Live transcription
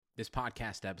This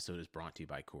podcast episode is brought to you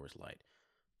by Coors Light.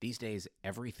 These days,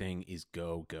 everything is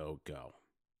go, go, go.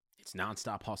 It's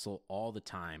nonstop hustle all the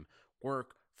time.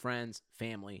 Work, friends,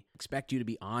 family expect you to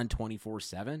be on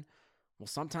 24/7. Well,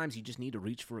 sometimes you just need to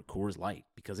reach for a Coors Light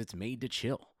because it's made to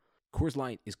chill. Coors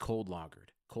Light is cold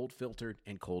lagered, cold filtered,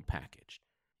 and cold packaged.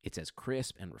 It's as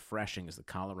crisp and refreshing as the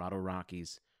Colorado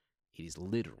Rockies. It is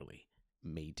literally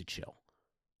made to chill.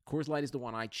 Coors Light is the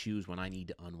one I choose when I need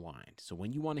to unwind. So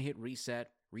when you want to hit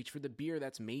reset, reach for the beer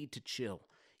that's made to chill.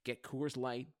 Get Coors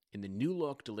Light in the new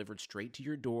look delivered straight to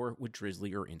your door with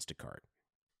Drizzly or Instacart.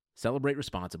 Celebrate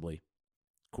responsibly.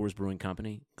 Coors Brewing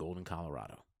Company, Golden,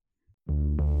 Colorado.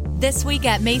 This week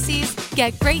at Macy's,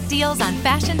 get great deals on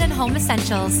fashion and home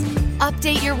essentials.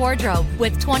 Update your wardrobe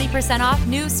with 20% off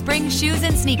new spring shoes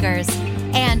and sneakers.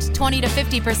 And 20 to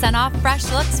 50% off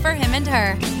fresh looks for him and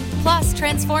her. Plus,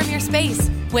 transform your space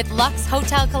with Luxe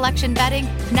Hotel Collection bedding,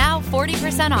 now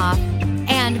 40% off.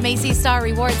 And Macy's Star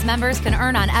Rewards members can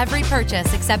earn on every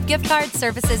purchase except gift cards,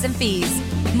 services, and fees.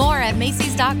 More at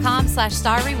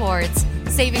Macys.com/Star Rewards.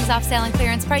 Savings off sale and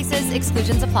clearance prices.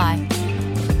 Exclusions apply.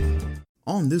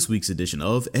 On this week's edition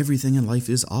of Everything in Life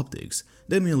is Optics,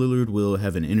 Damian Lillard will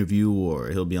have an interview or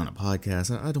he'll be on a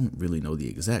podcast. I don't really know the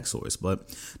exact source, but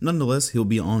nonetheless, he'll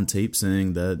be on tape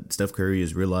saying that Steph Curry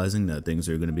is realizing that things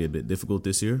are going to be a bit difficult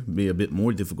this year, be a bit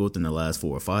more difficult than the last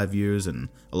 4 or 5 years, and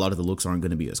a lot of the looks aren't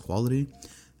going to be as quality.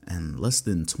 And less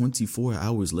than 24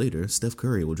 hours later, Steph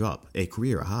Curry will drop a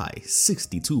career-high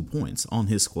 62 points on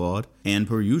his squad, and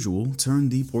per usual, turn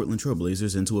the Portland Trail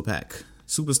Blazers into a pack.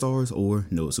 Superstars or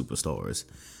no superstars.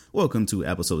 Welcome to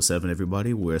Episode 7,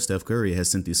 everybody, where Steph Curry has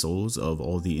sent the souls of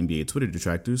all the NBA Twitter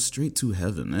detractors straight to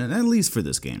heaven. And at least for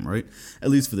this game, right? At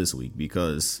least for this week,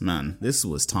 because, man, this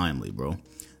was timely, bro.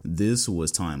 This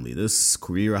was timely. This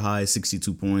career-high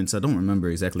 62 points. I don't remember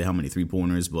exactly how many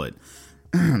three-pointers, but,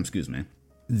 excuse me.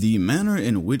 The manner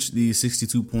in which the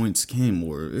 62 points came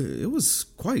it was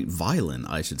quite violent,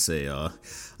 I should say.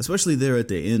 Especially there at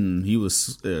the end, he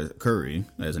was Curry,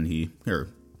 as in he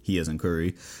as in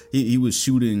Curry. He was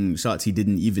shooting shots he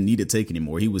didn't even need to take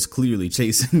anymore. He was clearly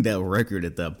chasing that record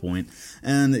at that point.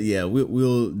 And yeah,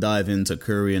 we'll dive into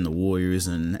Curry and the Warriors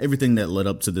and everything that led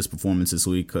up to this performance this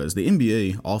week, because the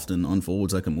NBA often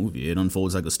unfolds like a movie. It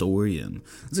unfolds like a story, and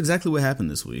that's exactly what happened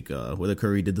this week. Whether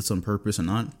Curry did this on purpose or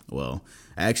not, well,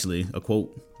 actually, a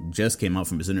quote just came out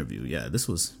from his interview. Yeah, this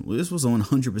was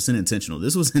 100% intentional.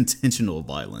 This was intentional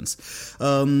violence.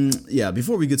 Yeah,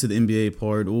 before we get to the NBA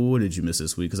part, what did you miss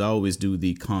this week? Because I always do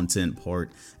the content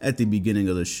part at the beginning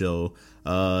of the show.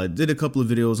 Did a couple of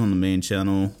videos on the main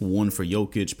channel. One for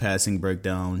Jokic passing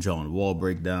breakdown, John Wall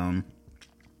breakdown.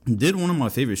 Did one of my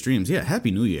favorite streams. Yeah,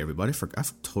 Happy New Year, everybody. I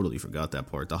totally forgot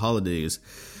that part. The holidays.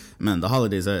 Man, the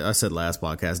holidays, I said last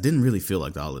podcast, didn't really feel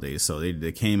like the holidays. So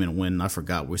they came and went, and I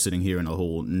forgot we're sitting here in a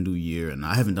whole new year, and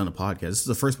I haven't done a podcast. This is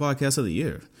the first podcast of the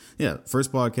year. Yeah,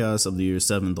 first podcast of the year,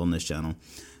 7th on this channel.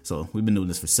 So we've been doing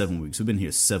this for 7 weeks. We've been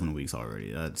here 7 weeks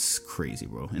already. That's crazy,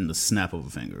 bro. In the snap of a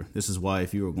finger. This is why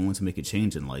if you are going to make a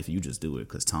change in life, you just do it,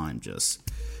 because time just...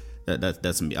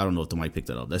 That's me. I don't know if the mic picked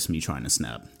that up. That's me trying to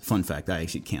snap. Fun fact, I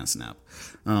actually can't snap.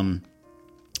 So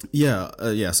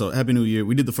Happy New Year.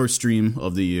 We did the first stream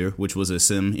of the year, which was a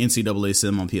NCAA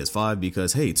sim on PS5,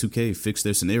 because, hey, 2K fixed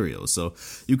their scenarios. So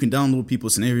you can download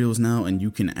people's scenarios now, and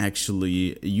you can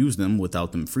actually use them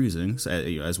without them freezing. So,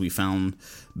 as we found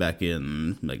back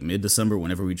in like mid-December,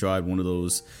 whenever we tried one of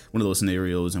those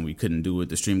scenarios and we couldn't do it,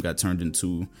 the stream got turned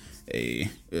into a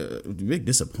big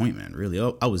disappointment, really.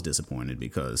 I was disappointed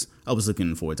because I was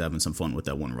looking forward to having some fun with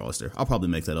that one roster. I'll probably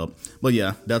make that up. But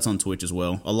yeah, that's on Twitch as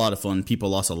well. A lot of fun. People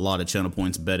lost a lot of channel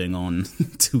points betting on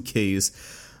 2K's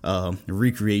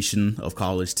recreation of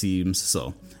college teams.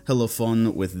 So hella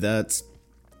fun with that.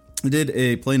 I did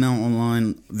a Play Now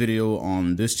Online video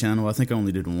on this channel. I think I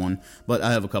only did one, but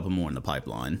I have a couple more in the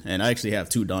pipeline, and I actually have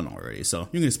 2 done already. So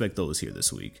you can expect those here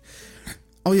this week.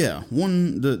 Oh yeah,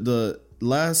 the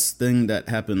last thing that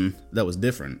happened that was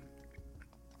different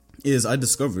is I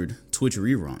discovered Twitch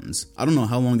reruns. I don't know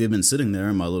how long they've been sitting there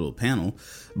in my little panel,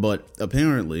 but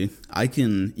apparently I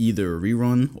can either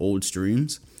rerun old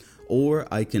streams or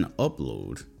I can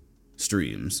upload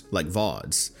streams like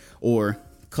VODs or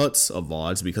cuts of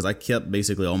VODs, because I kept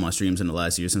basically all my streams in the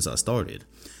last year since I started.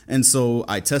 And so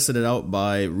I tested it out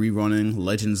by rerunning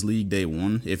Legends League Day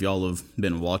 1. If y'all have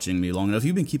been watching me long enough,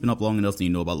 you've been keeping up long enough that you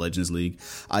know about Legends League.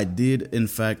 I did, in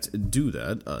fact, do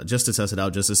that just to test it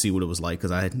out, just to see what it was like,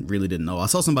 because I really didn't know. I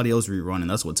saw somebody else rerun, and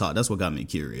that's what got me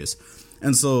curious.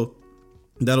 And so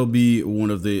that'll be one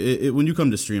of the, when you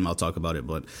come to stream, I'll talk about it,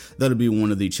 but that'll be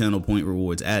one of the channel point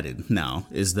rewards added now,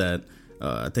 is that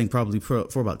I think probably for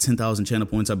about 10,000 channel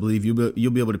points, I believe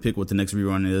you'll be able to pick what the next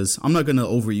rerun is. I'm not going to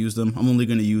overuse them. I'm only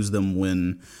going to use them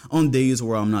when on days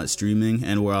where I'm not streaming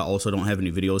and where I also don't have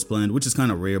any videos planned, which is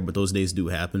kind of rare, but those days do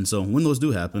happen. So when those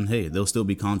do happen, hey, there'll still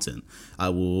be content. I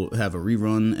will have a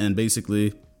rerun, and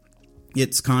basically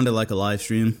it's kind of like a live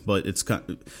stream, but it's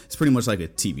pretty much like a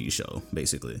TV show,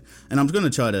 basically. And I'm gonna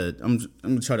try to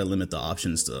limit the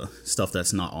options to stuff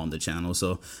that's not on the channel,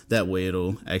 so that way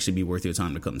it'll actually be worth your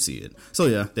time to come see it. So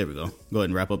yeah, there we go. Go ahead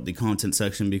and wrap up the content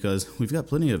section because we've got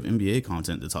plenty of NBA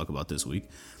content to talk about this week.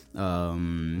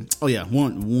 Oh yeah,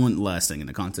 one last thing in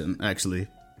the content actually.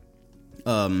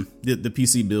 The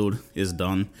PC build is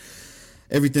done.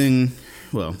 Everything,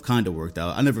 well, kind of worked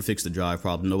out. I never fixed the drive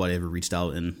problem. Nobody ever reached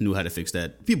out and knew how to fix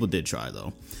that. People did try,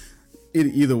 though.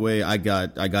 Either way, I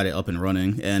got it up and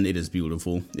running, and it is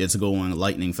beautiful. It's going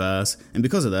lightning fast. And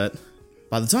because of that,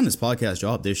 by the time this podcast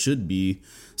dropped, there should be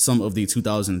some of the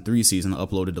 2003 season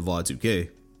uploaded to VOD 2K.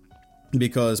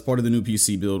 Because part of the new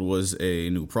PC build was a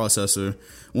new processor.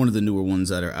 One of the newer ones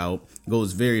that are out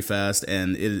goes very fast,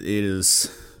 and it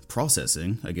is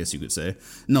processing, I guess you could say.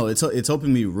 No, it's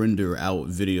helping me render out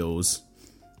videos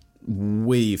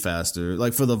way faster.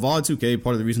 Like for the VOD 2K,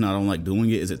 part of the reason I don't like doing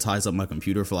it is it ties up my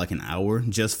computer for like an hour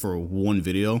just for one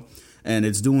video, and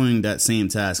it's doing that same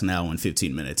task now in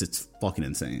 15 minutes. It's fucking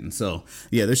insane. So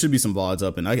yeah, there should be some VODs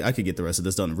up, and I could get the rest of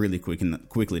this done really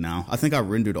quickly now. I think I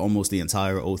rendered almost the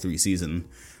entire 03 season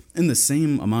in the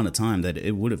same amount of time that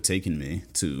it would have taken me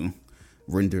to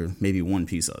render maybe one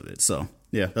piece of it. So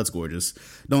yeah, that's gorgeous.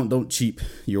 Don't cheap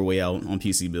your way out on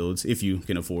PC builds if you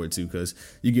can afford to, because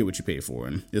you get what you pay for,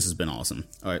 and this has been awesome.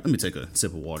 All right, let me take a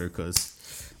sip of water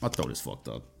because my throat is fucked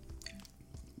up.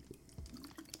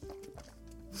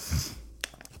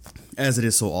 As it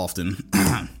is so often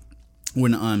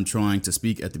when I'm trying to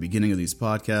speak at the beginning of these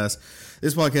podcasts,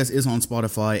 this podcast is on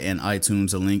Spotify and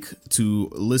iTunes. A link to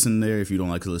listen there if you don't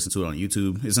like to listen to it on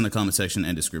YouTube is in the comment section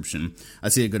and description. I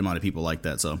see a good amount of people like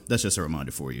that, so that's just a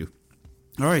reminder for you.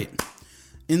 All right,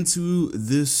 into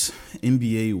this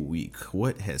NBA week.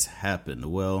 What has happened?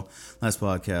 Well, last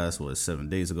podcast was 7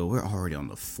 days ago. We're already on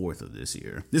the 4th of this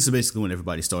year. This is basically when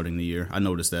everybody's starting the year. I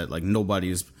noticed that like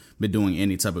nobody's been doing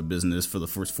any type of business for the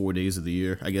first 4 days of the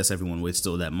year. I guess everyone waits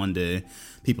till that Monday.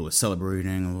 People are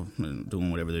celebrating or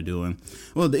doing whatever they're doing.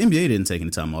 Well, the NBA didn't take any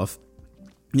time off.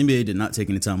 The NBA did not take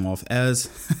any time off, as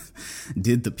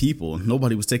did the people.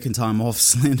 Nobody was taking time off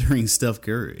slandering Steph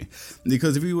Curry.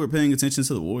 Because if you were paying attention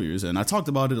to the Warriors, and I talked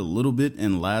about it a little bit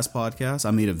in last podcast,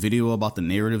 I made a video about the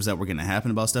narratives that were going to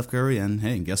happen about Steph Curry, and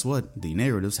hey, guess what? The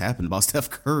narratives happened about Steph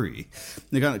Curry.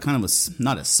 They got kind of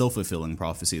not a self-fulfilling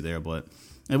prophecy there, but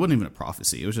it wasn't even a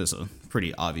prophecy. It was just a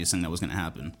pretty obvious thing that was going to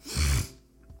happen.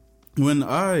 When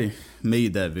I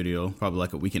made that video, probably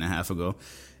like a week and a half ago,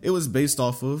 it was based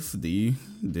off of the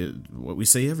what we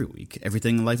say every week.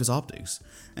 Everything in life is optics.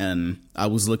 And I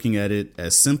was looking at it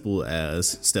as simple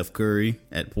as Steph Curry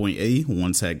at point A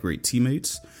once had great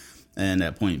teammates. And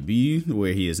at point B,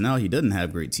 where he is now, he doesn't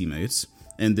have great teammates.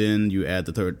 And then you add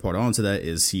the third part onto that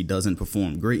is he doesn't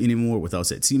perform great anymore without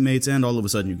said teammates. And all of a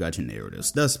sudden you got your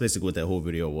narratives. That's basically what that whole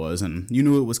video was. And you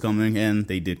knew it was coming, and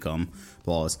they did come.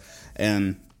 Pause.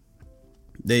 And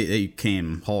they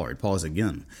came hard. Pause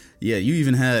again. Yeah, you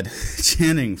even had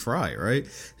Channing Frye, right?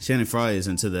 Channing Frye is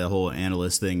into that whole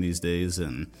analyst thing these days,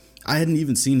 and I hadn't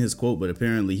even seen his quote, but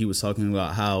apparently he was talking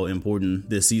about how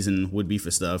important this season would be for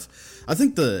Steph. I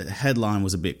think the headline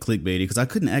was a bit clickbaity because I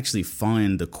couldn't actually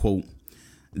find the quote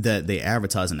that they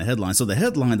advertised in the headline. So the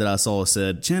headline that I saw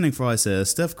said, Channing Frye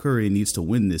says Steph Curry needs to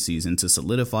win this season to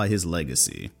solidify his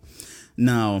legacy.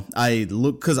 Now, I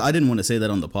look, because I didn't want to say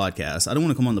that on the podcast. I don't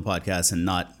want to come on the podcast and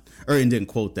didn't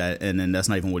quote that, and then that's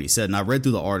not even what he said. And I read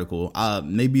through the article.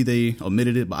 Maybe they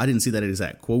omitted it, but I didn't see that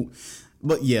exact quote.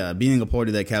 But yeah, being a part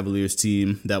of that Cavaliers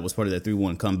team that was part of that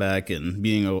 3-1 comeback and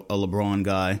being a LeBron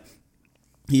guy,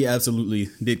 he absolutely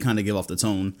did kind of give off the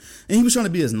tone. And he was trying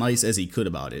to be as nice as he could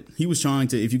about it. He was trying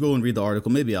to, if you go and read the article,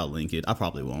 maybe I'll link it. I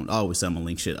probably won't. I always say I'm going to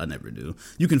link shit. I never do.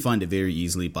 You can find it very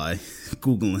easily by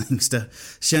Googling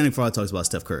Steph. Channing Frye talks about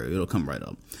Steph Curry. It'll come right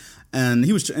up. And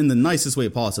he was, in the nicest way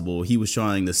possible, he was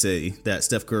trying to say that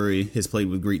Steph Curry has played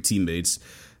with great teammates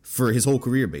for his whole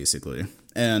career, basically.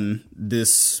 And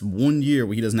this 1 year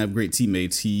where he doesn't have great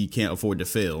teammates, he can't afford to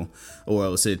fail, or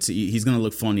else he's going to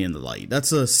look funny in the light.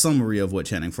 That's a summary of what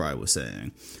Channing Frye was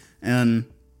saying. And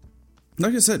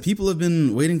like I said, people have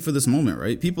been waiting for this moment,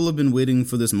 right? People have been waiting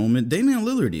for this moment. Damian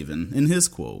Lillard even, in his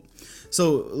quote.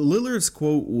 So Lillard's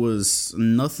quote was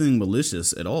nothing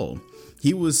malicious at all.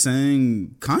 He was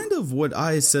saying kind of what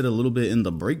I said a little bit in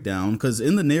the breakdown, because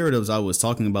in the narratives I was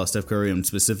talking about Steph Curry and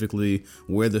specifically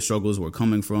where the struggles were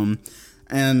coming from.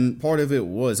 And part of it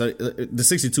was the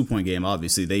 62-point game.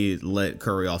 Obviously, they let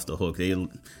Curry off the hook.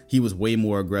 He was way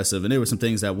more aggressive, and there were some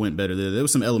things that went better there. There were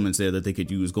some elements there that they could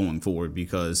use going forward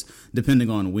because depending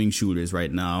on wing shooters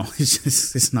right now,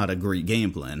 it's not a great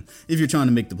game plan if you're trying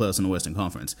to make the playoffs in the Western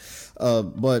Conference.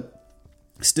 But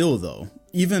still, though,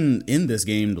 even in this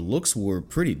game, the looks were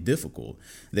pretty difficult.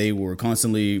 They were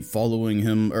constantly following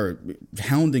him or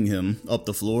hounding him up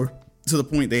the floor, to the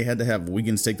point they had to have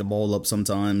Wiggins take the ball up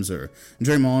sometimes, or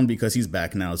Draymond, because he's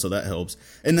back now, so that helps.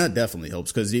 And that definitely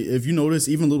helps, because if you notice,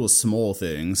 even little small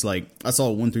things, like I saw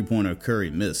one 3-pointer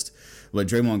Curry missed, but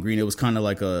Draymond Green, it was kind of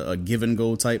like a give and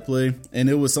go type play, and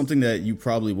it was something that you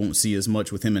probably won't see as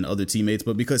much with him and other teammates,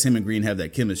 but because him and Green have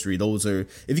that chemistry, those are,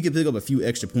 if you can pick up a few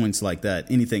extra points like that,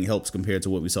 anything helps compared to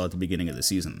what we saw at the beginning of the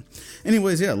season.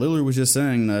 Anyways, yeah, Lillard was just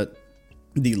saying that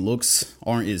the looks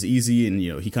aren't as easy, and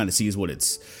he kind of sees what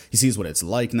it's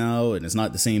like now, and it's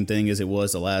not the same thing as it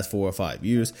was the last 4 or 5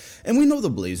 years. And we know the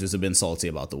Blazers have been salty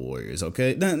about the Warriors,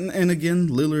 okay? And again,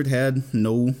 Lillard had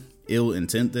no ill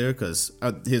intent there, because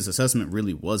his assessment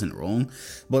really wasn't wrong.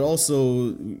 But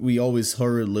also, we always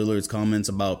heard Lillard's comments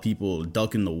about people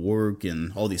ducking the work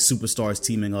and all these superstars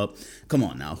teaming up. Come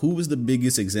on now, who was the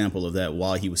biggest example of that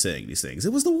while he was saying these things?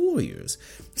 It was the Warriors.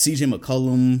 CJ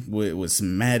McCollum was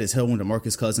mad as hell when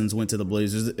DeMarcus Cousins went to the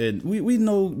Blazers, and we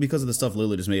know because of the stuff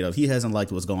Lillard is made of, he hasn't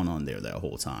liked what's going on there that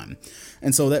whole time.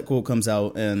 And so that quote comes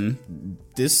out, and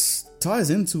this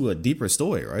ties into a deeper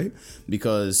story, right?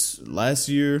 Because last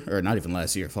year, or not even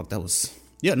last year, it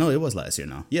was last year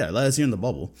now. Yeah, last year in the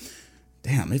bubble.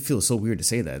 Damn, it feels so weird to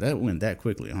say that. That went that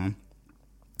quickly, huh?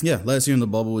 Yeah, last year in the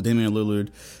bubble, Damian Lillard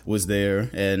was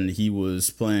there, and he was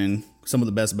playing some of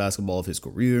the best basketball of his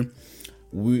career.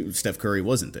 Steph Curry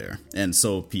wasn't there. And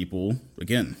so people,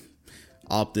 again,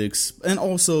 optics, and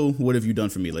also, what have you done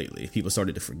for me lately? People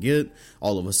started to forget.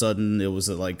 All of a sudden, it was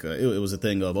a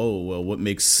thing of, oh, well, what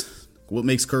makes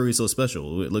Curry so special?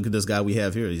 Look at this guy we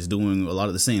have here. He's doing a lot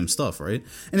of the same stuff, right?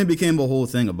 And it became a whole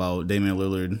thing about Damian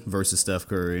Lillard versus Steph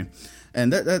Curry.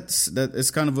 And that's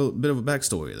kind of a bit of a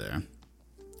backstory there.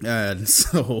 And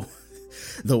so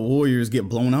the Warriors get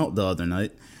blown out the other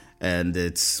night. And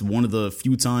it's one of the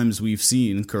few times we've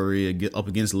seen Curry get up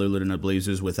against Lillard and the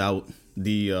Blazers without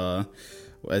the,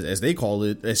 as they call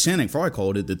it, as Channing Frye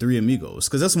called it, the three amigos.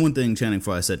 Because that's one thing Channing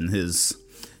Frye said in his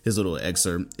little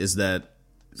excerpt, is that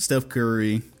Steph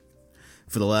Curry,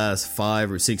 for the last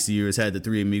 5 or 6 years, had the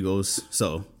three amigos.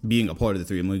 So being a part of the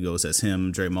three amigos, that's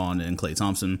him, Draymond, and Klay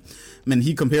Thompson. I mean,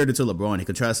 he compared it to LeBron. He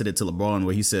contrasted it to LeBron,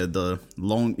 where he said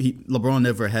LeBron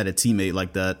never had a teammate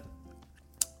like that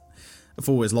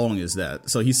for as long as that.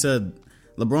 So he said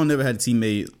LeBron never had a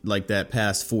teammate like that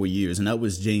past 4 years, and that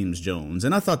was James Jones.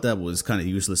 And I thought that was kind of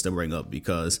useless to bring up,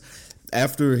 because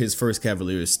after his first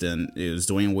Cavaliers stint, it was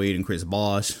Dwayne Wade and Chris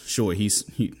Bosh. Sure,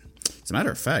 as a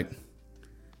matter of fact,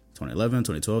 2011,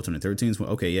 2012, 2013,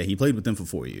 okay, yeah, he played with them for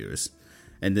 4 years.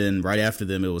 And then right after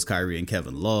them, it was Kyrie and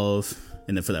Kevin Love.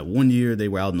 And then for that 1 year, they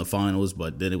were out in the finals,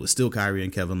 but then it was still Kyrie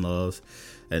and Kevin Love.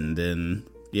 And then,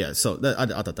 yeah, so I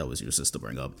thought that was useless to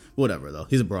bring up. Whatever, though.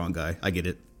 He's a Braun guy. I get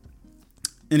it.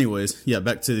 Anyways, yeah,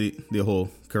 back to the whole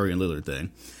Curry and Lillard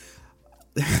thing.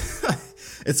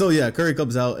 And so, yeah, Curry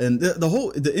comes out, and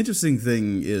the interesting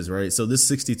thing is, right, so this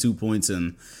 62 points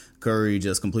and Curry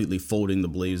just completely folding the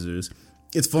Blazers.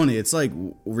 It's funny. It's like,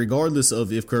 regardless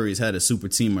of if Curry's had a super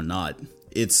team or not,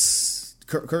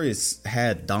 Curry's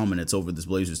had dominance over this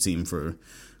Blazers team for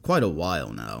quite a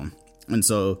while now. And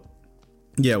so,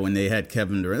 yeah, when they had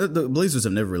Kevin Durant, the Blazers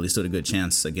have never really stood a good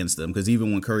chance against them, because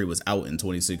even when Curry was out in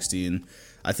 2016,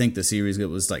 I think the series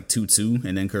was like 2-2,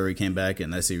 and then Curry came back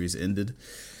and that series ended.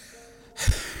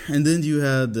 And then you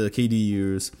had the KD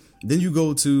years. Then you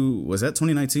go to, was that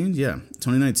 2019? Yeah,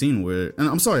 2019, where, and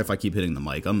I'm sorry if I keep hitting the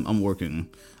mic.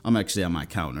 I'm actually on my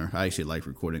counter. I actually like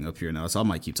recording up here now, so I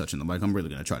might keep touching the mic. I'm really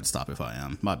going to try to stop if I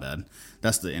am. My bad.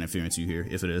 That's the interference you hear,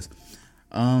 if it is.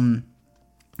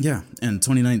 Yeah, and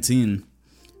 2019,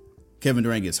 Kevin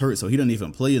Durant gets hurt, so he doesn't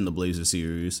even play in the Blazers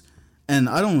series. And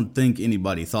I don't think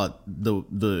anybody thought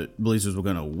the Blazers were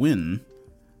going to win.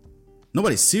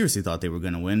 Nobody seriously thought they were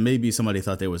going to win. Maybe somebody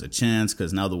thought there was a chance,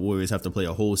 because now the Warriors have to play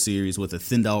a whole series with a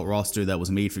thinned out roster that was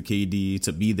made for KD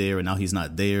to be there, and now he's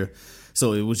not there.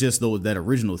 So it was just that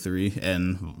original three,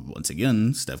 and once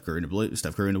again, Steph Curry and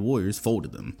the Warriors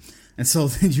folded them. And so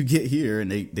then you get here, and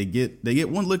they get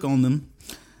one lick on them.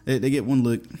 They get one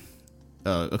lick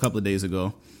a couple of days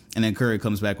ago, and then Curry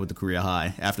comes back with the career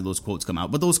high after those quotes come out.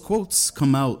 But those quotes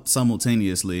come out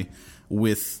simultaneously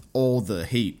with all the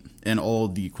hate and all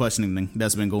the questioning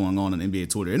that's been going on NBA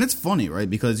Twitter. And it's funny, right?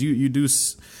 Because you do,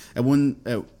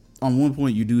 on one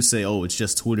point you do say, oh, it's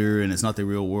just Twitter and it's not the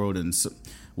real world, and so,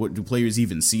 what do players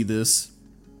even see this?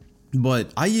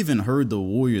 But I even heard the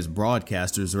Warriors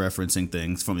broadcasters referencing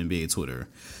things from NBA Twitter.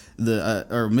 Was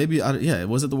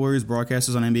it the Warriors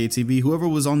broadcasters on NBA TV? Whoever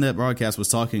was on that broadcast was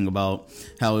talking about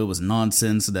how it was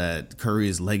nonsense that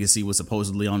Curry's legacy was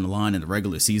supposedly on the line in the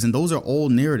regular season. Those are all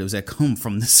narratives that come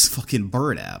from this fucking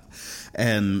Bird app.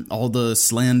 And all the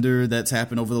slander that's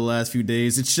happened over the last few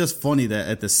days. It's just funny that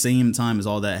at the same time as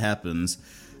all that happens,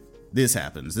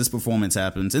 this performance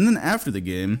happens, and then after the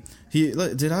game,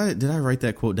 did I write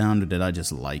that quote down, or did I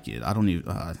just like it?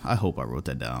 I hope I wrote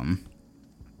that down.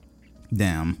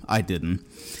 Damn, I didn't.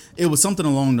 It was something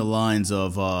along the lines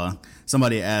of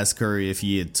somebody asked Curry if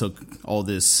he had took all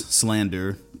this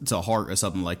slander to heart or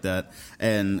something like that,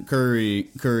 and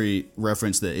Curry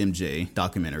referenced the MJ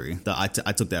documentary. I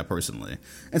took that personally,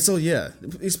 and so yeah,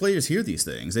 these players hear these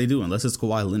things. They do, unless it's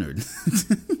Kawhi Leonard,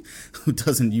 who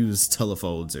doesn't use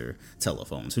telephones,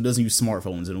 who doesn't use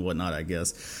smartphones and whatnot. I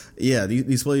guess, yeah,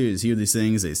 these players hear these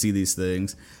things, they see these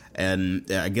things, and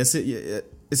I guess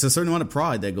it's a certain amount of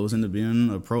pride that goes into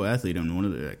being a pro athlete,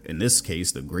 and in this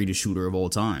case, the greatest shooter of all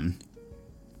time.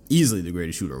 Easily the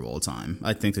greatest shooter of all time.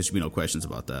 I think there should be no questions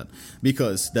about that,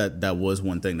 because that was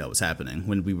one thing that was happening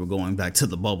when we were going back to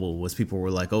the bubble, was people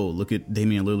were like, oh, look at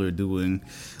Damian Lillard doing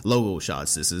logo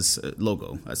shots. This is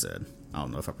logo, I said. I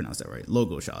don't know if I pronounced that right.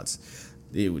 Logo shots.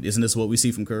 Isn't this what we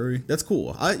see from Curry? That's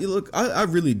cool. I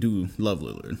really do love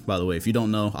Lillard, by the way. If you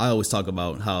don't know, I always talk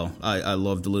about how I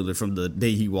loved Lillard from the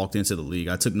day he walked into the league.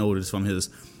 I took notice from his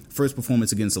first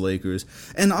performance against the Lakers,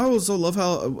 and I also love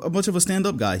how much of a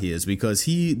stand-up guy he is, because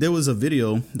there was a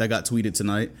video that got tweeted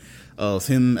tonight of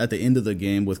him at the end of the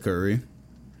game with Curry,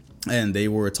 and they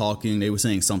were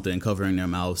saying something, covering their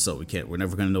mouths, so we're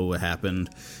never going to know what happened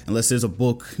unless there's a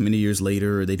book many years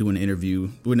later, or they do an interview.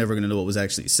 We're never going to know what was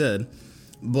actually said.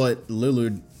 But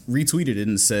Lillard retweeted it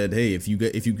and said, hey, if you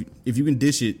can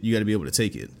dish it, you got to be able to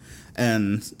take it.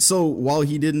 And so while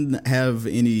he didn't have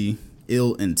any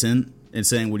ill intent in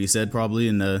saying what he said, probably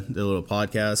in the little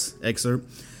podcast excerpt,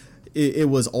 it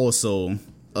was also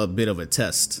a bit of a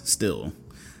test still.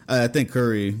 I think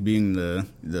Curry, being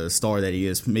the star that he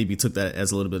is, maybe took that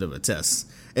as a little bit of a test.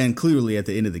 And clearly at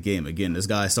the end of the game, again, this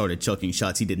guy started chucking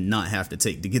shots he did not have to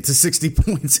take to get to 60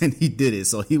 points, and he did it.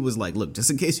 So he was like, look, just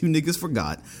in case you niggas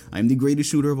forgot, I'm the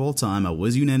greatest shooter of all time. I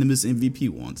was unanimous MVP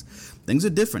once. Things are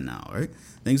different now, right?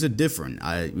 Things are different.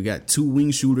 We got two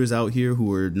wing shooters out here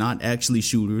who are not actually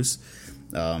shooters.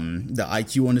 The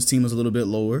IQ on this team is a little bit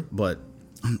lower, but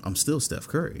I'm still Steph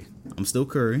Curry. I'm still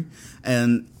Curry.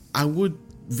 And I would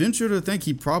venture to think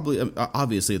he probably,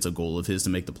 obviously it's a goal of his to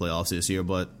make the playoffs this year,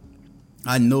 but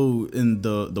I know in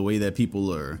the way that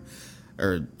people in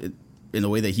the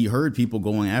way that he heard people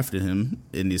going after him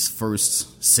in these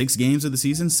first 7 games of the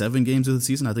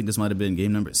season, I think this might have been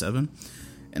game number 7,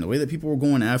 and the way that people were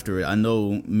going after it, I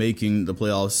know making the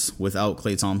playoffs without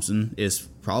Klay Thompson is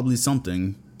probably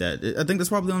something that I think that's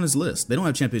probably on his list. They don't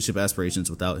have championship aspirations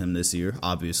without him this year,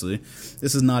 obviously.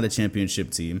 This is not a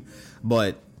championship team,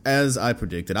 but as I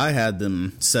predicted, I had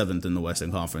them 7th in the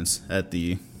Western Conference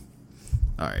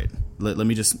all right, let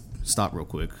me just stop real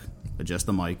quick, adjust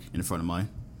the mic in front of my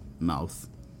mouth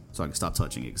so I can stop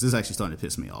touching it, because this is actually starting to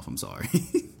piss me off. I'm sorry.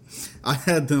 I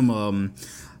had them 7th.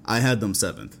 I had them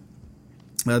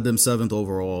 7th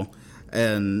overall,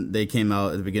 and they came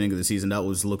out at the beginning of the season. That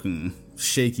was looking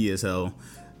shaky as hell,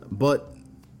 but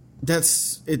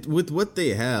that's it. With what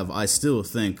they have, I still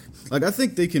think, I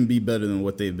think they can be better than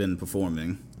what they've been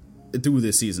performing through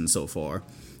this season so far.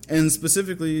 And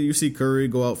specifically, you see Curry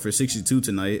go out for 62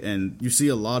 tonight, and you see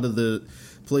a lot of the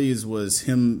plays was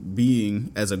him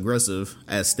being as aggressive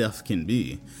as Steph can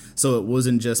be. So it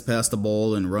wasn't just pass the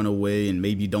ball and run away and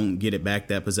maybe don't get it back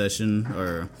that possession,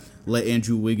 or let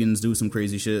Andrew Wiggins do some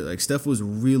crazy shit. Like, Steph was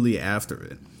really after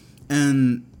it.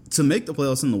 And to make the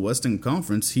playoffs in the Western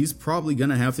Conference, he's probably going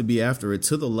to have to be after it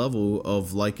to the level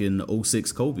of like an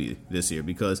 06 Kobe this year,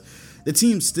 because the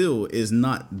team still is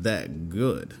not that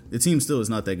good. Once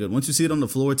you see it on the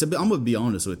floor, I'm going to be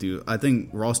honest with you. I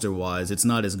think roster-wise, it's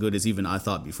not as good as even I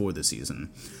thought before the season.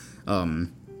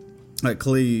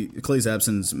 Klay's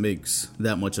absence makes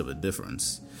that much of a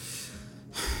difference.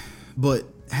 But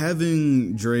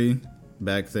having Dre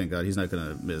back, thank God, he's not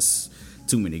going to miss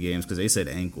too many games, because they said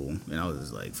ankle, and I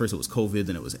was like, first it was COVID,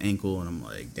 then it was ankle, and I'm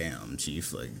like, damn,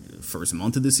 Chief, like, first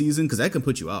month of the season, because that can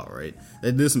put you out, right?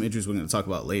 There's some injuries we're going to talk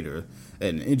about later,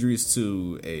 and injuries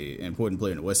to an important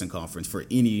player in the Western Conference for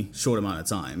any short amount of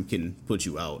time can put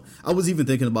you out. I was even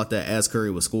thinking about that as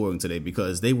Curry was scoring today,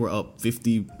 because they were up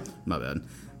 50, my bad,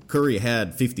 Curry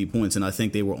had 50 points, and I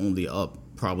think they were only up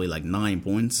probably like 9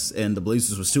 points, and the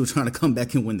Blazers were still trying to come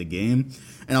back and win the game.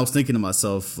 And I was thinking to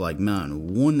myself, like,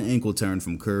 man, one ankle turn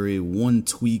from Curry, one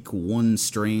tweak, one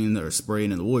strain or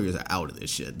sprain, and the Warriors are out of this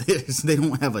shit. They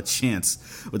don't have a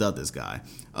chance without this guy.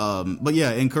 But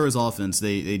yeah, in Kerr's offense,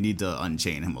 they need to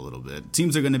unchain him a little bit.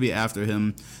 Teams are going to be after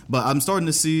him, but I'm starting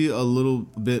to see a little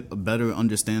bit better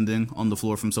understanding on the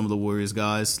floor from some of the Warriors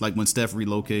guys. Like when Steph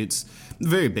relocates,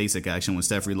 very basic action when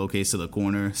Steph relocates to the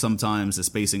corner. Sometimes the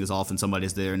spacing is off and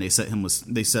somebody's there, and they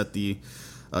set the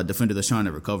defender that's trying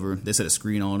to recover. They set a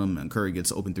screen on him, and Curry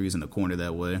gets open threes in the corner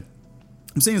that way.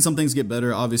 I'm seeing some things get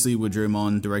better, obviously, with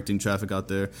Draymond directing traffic out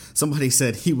there. Somebody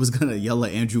said he was going to yell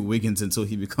at Andrew Wiggins until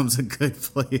he becomes a good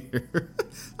player.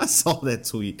 I saw that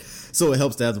tweet. So it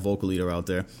helps to have the vocal leader out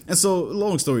there. And so,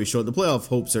 long story short, the playoff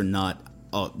hopes are not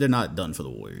done for the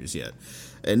Warriors yet.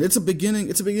 And it's a beginning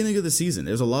of the season.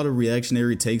 There's a lot of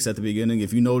reactionary takes at the beginning.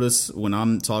 If you notice, when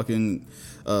I'm talking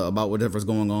about whatever's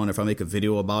going on, if I make a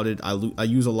video about it, I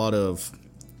use a lot of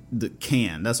the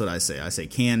can. That's what I say. I say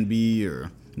can be or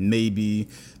maybe,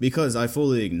 because I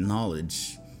fully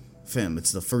acknowledge, fam,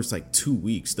 it's the first 2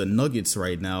 weeks. The Nuggets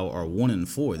right now are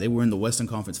 1-4. They were in the Western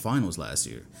Conference Finals last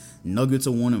year. Nuggets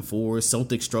are 1-4.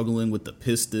 Celtics struggling with the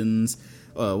Pistons.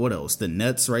 What else? The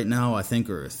Nets right now, I think,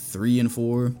 are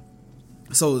 3-4.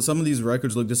 So some of these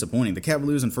records look disappointing. The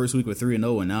Cavaliers in first week were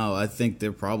 3-0, and now I think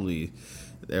they're probably,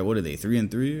 what are they,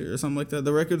 3-3 or something like that?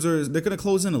 The records they're going to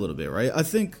close in a little bit, right? I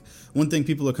think one thing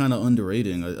people are kind of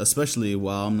underrating, especially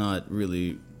while I'm not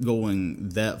really going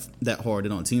that hard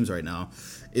in on teams right now,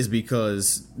 is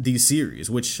because these series,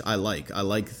 which I like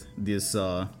this,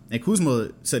 and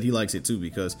Kuzma said he likes it too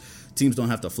because teams don't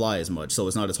have to fly as much, so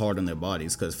it's not as hard on their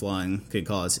bodies, because flying can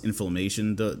cause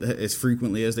inflammation. As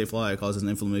frequently as they fly, it causes an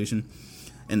inflammation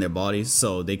in their bodies,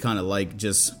 so they kind of like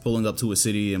just pulling up to a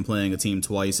city and playing a team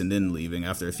twice and then leaving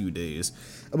after a few days.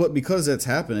 But because that's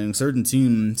happening, certain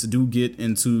teams do get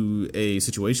into a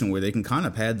situation where they can kind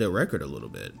of pad their record a little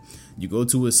bit. You go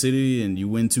to a city and you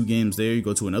win 2 games there. You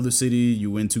go to another city, you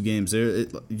win 2 games there.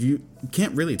 You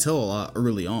can't really tell a lot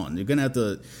early on. You're gonna have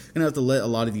to let a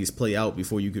lot of these play out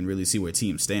before you can really see where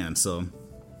teams stand. So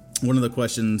one of the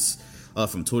questions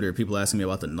from Twitter, people asking me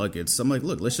about the Nuggets, I'm like,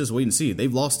 look, let's just wait and see.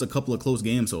 They've lost a couple of close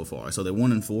games so far, so they're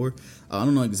 1-4. I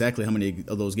don't know exactly how many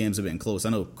of those games have been close. I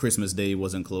know Christmas Day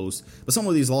wasn't close, but some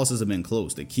of these losses have been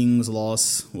close. The Kings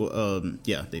loss,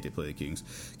 yeah, they did play the Kings.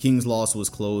 Kings loss was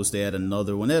close. They had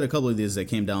another one. They had a couple of these that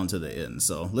came down to the end.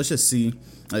 So let's just see.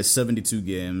 It's 72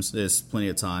 games. There's plenty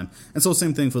of time. And so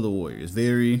same thing for the Warriors.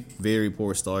 Very, very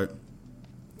poor start.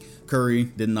 Curry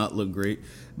did not look great,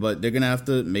 but they're gonna have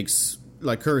to make.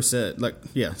 Like Kerr said,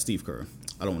 Steve Kerr.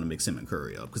 I don't want to mix him and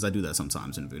Curry up because I do that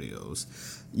sometimes in videos.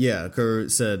 Yeah, Kerr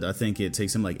said I think it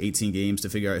takes him 18 games to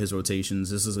figure out his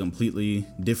rotations. This is a completely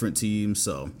different team,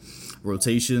 so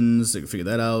rotations, they can figure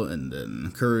that out. And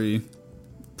then Curry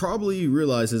probably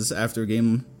realizes after a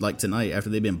game like tonight, after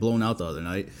they've been blown out the other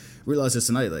night, realizes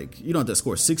tonight, you don't have to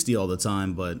score 60 all the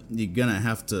time, but you're going to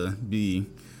have to be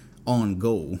on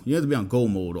goal. You have to be on goal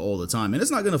mode all the time, and it's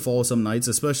not going to fall some nights.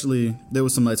 Especially there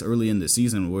was some nights early in the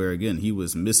season where again he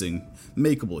was missing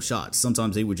makeable shots.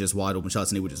 Sometimes they were just wide open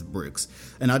shots and they were just bricks,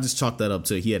 and I just chalked that up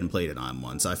to he hadn't played in 9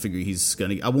 months. I figure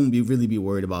I won't really be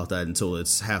worried about that until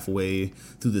it's halfway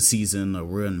through the season, or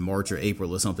we're in March or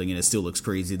April or something and it still looks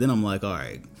crazy. Then I'm like, all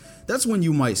right, that's when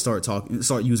you might start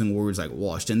using words like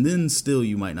washed, and then still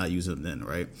you might not use them then,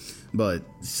 right? But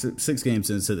 6 games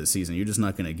into the season, you're just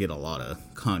not going to get a lot of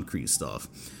concrete stuff.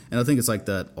 And I think it's like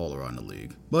that all around the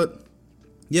league. But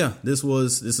yeah, this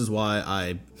is why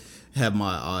I have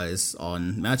my eyes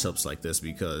on matchups like this,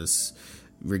 because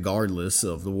regardless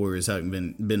of the Warriors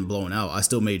having been blown out, I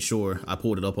still made sure I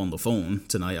pulled it up on the phone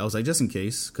tonight. I was like, just in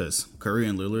case, because Curry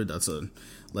and Lillard, that's a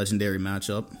legendary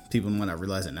matchup. People might not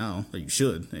realize it now, but you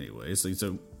should anyway. So these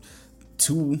are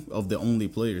 2 of the only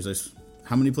players.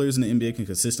 How many players in the NBA can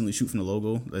consistently shoot from the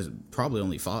logo? There's probably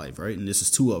only 5, right? And this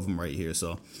is 2 of them right here.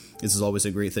 So this is always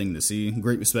a great thing to see.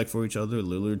 Great respect for each other.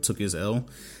 Lillard took his L.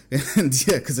 And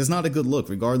yeah, because it's not a good look,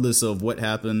 regardless of what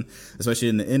happened, especially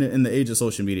in the age of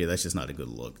social media. That's just not a good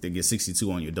look. They get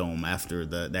 62 on your dome after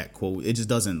that quote. It just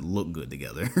doesn't look good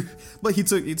together. But he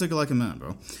took it like a man,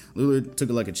 bro. Lillard took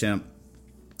it like a champ.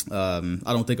 I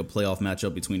don't think a playoff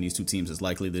matchup between these 2 teams is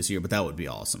likely this year, but that would be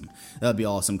awesome. That'd be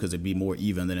awesome because it'd be more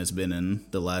even than it's been in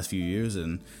the last few years.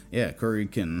 And yeah, Curry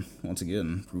can once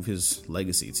again prove his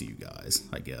legacy to you guys,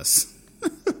 I guess.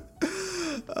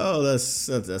 Oh,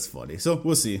 that's funny. So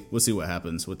we'll see what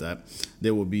happens with that.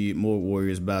 There will be more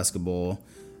Warriors basketball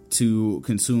to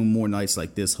consume more nights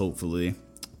like this, hopefully.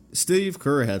 Steve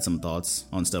Kerr had some thoughts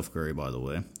on Steph Curry, by the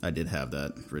way. I did have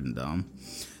that written down.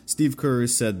 Steve Kerr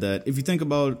said that if you think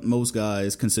about most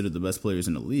guys considered the best players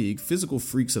in the league, physical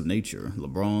freaks of nature,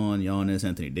 LeBron, Giannis,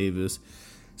 Anthony Davis,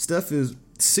 Steph is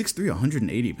 6'3",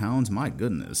 180 pounds. My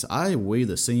goodness, I weigh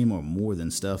the same or more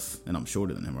than Steph, and I'm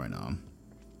shorter than him right now.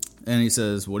 And he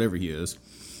says, whatever he is,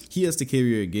 he has to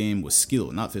carry a game with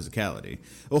skill, not physicality.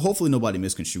 Well, hopefully nobody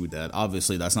misconstrued that.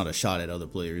 Obviously, that's not a shot at other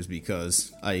players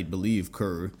because I believe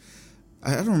Kerr,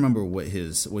 I don't remember what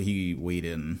he weighed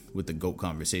in with the GOAT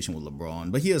conversation with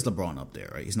LeBron, but he has LeBron up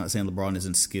there, right? He's not saying LeBron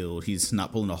isn't skilled. He's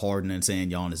not pulling a Harden and saying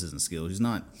Giannis isn't skilled. He's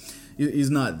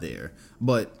not there.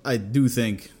 But I do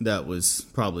think that was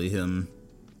probably him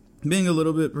being a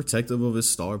little bit protective of his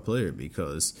star player,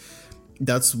 because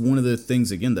that's one of the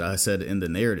things, again, that I said in the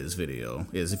narratives video,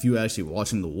 is if you're actually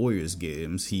watching the Warriors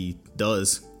games, he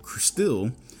does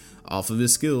still, off of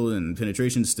his skill and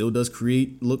penetration, still does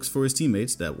create looks for his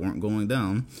teammates that weren't going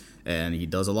down. And he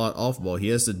does a lot off ball. He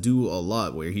has to do a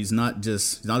lot where he's not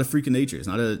a freak of nature. He's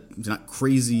not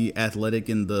crazy athletic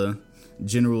in the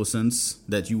general sense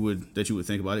that you would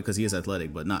think about it, because he is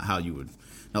athletic, but not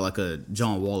like a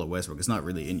John Wall or Westbrook. It's not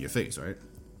really in your face, right?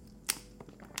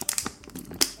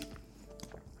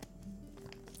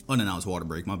 Unannounced water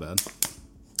break, my bad.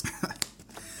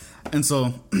 And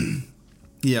so,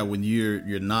 yeah, when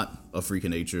you're not a freak of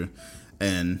nature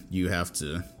and you have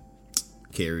to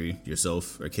carry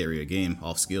yourself or carry a game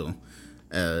off skill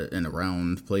and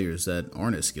around players that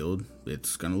aren't as skilled,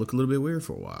 it's gonna look a little bit weird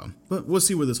for a while. But we'll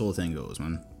see where this whole thing goes,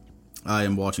 man. I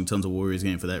am watching tons of Warriors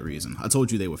game for that reason. I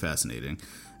told you they were fascinating,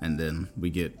 and then we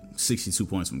get 62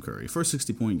 points from Curry, first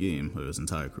 60-point game of his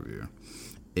entire career.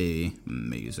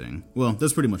 Amazing. Well,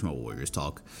 that's pretty much my Warriors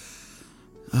talk.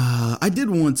 I did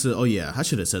want to, I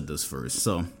should have said this first.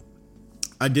 So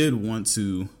I did want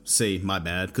to say my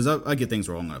bad, because I get things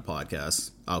wrong on a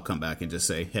podcast. I'll come back and just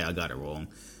say, hey, I got it wrong.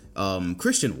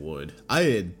 Christian Wood, I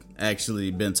had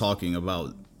actually been talking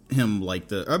about him I've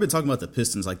been talking about the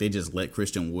Pistons like they just let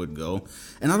Christian Wood go.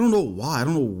 And I don't know why. I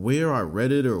don't know where I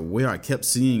read it or where I kept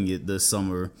seeing it this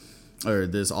summer or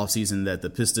this offseason that the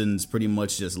Pistons pretty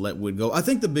much just let Wood go. I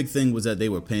think the big thing was that they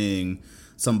were paying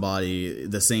somebody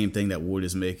the same thing that Wood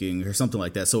is making or something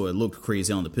like that, so it looked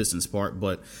crazy on the Pistons' part.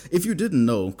 But if you didn't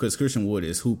know, because Christian Wood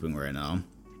is hooping right now,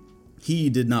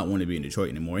 he did not want to be in Detroit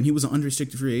anymore, and he was an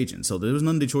unrestricted free agent, so there was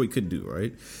nothing Detroit could do,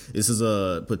 right? This is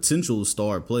a potential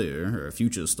star player, or a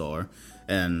future star,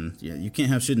 and yeah, you can't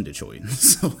have shit in Detroit.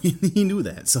 So he knew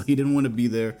that, so he didn't want to be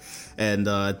there, and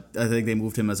I think they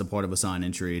moved him as a part of a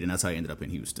sign-in trade, and that's how he ended up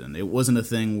in Houston. It wasn't a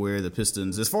thing where the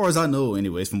Pistons, as far as I know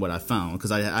anyways, from what I found,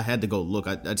 because I had to go look,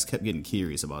 I just kept getting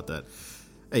curious about that.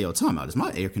 Hey, yo, time out, is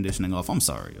my air conditioning off? I'm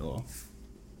sorry, y'all.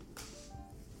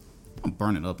 I'm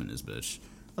burning up in this bitch.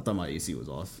 I thought my AC was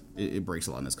off. It breaks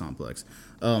a lot in this complex.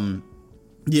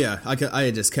 Yeah, I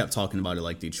had just kept talking about it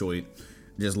like Detroit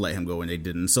just let him go and they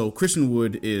didn't. So Christian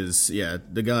Wood is,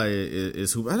 the guy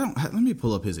is who, let me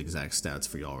pull up his exact stats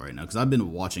for y'all right now, because I've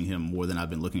been watching him more than I've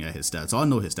been looking at his stats. So I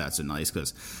know his stats are nice,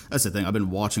 because that's the thing. I've been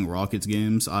watching Rockets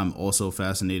games. I'm also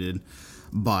fascinated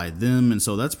by them. And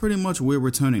so that's pretty much where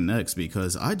we're turning next,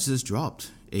 because I just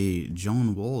dropped a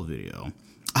John Wall video.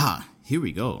 Here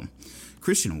we go.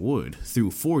 Christian Wood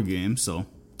through 4 games, so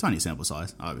tiny sample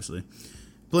size, obviously.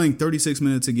 Playing 36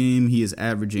 minutes a game, he is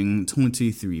averaging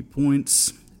 23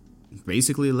 points,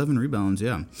 basically 11 rebounds,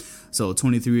 yeah. So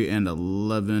 23 and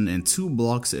 11 and 2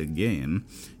 blocks a game.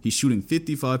 He's shooting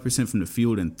 55% from the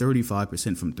field and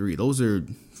 35% from 3. Those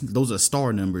are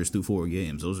star numbers through 4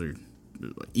 games. Those are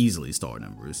easily star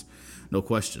numbers, no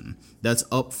question. That's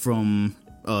up from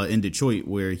in Detroit,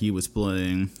 where he was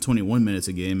playing 21 minutes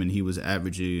a game and he was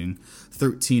averaging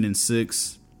 13 and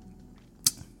 6.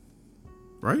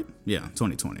 Right? Yeah,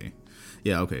 2020.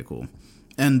 Yeah, okay, cool.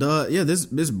 And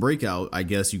this breakout, I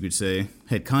guess you could say,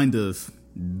 had kind of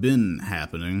been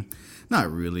happening.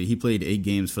 Not really. He played 8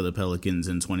 games for the Pelicans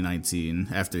in 2019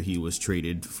 after he was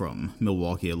traded from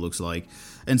Milwaukee, it looks like.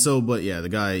 And so, but yeah, the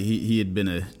guy, he'd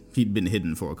been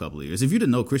hidden for a couple of years. If you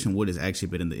didn't know, Christian Wood has actually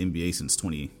been in the NBA since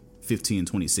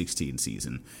 2015-2016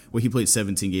 season, where he played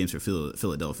 17 games for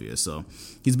Philadelphia. So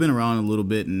he's been around a little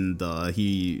bit, and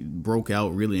he broke out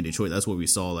really in Detroit. That's where we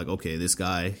saw, like, okay, this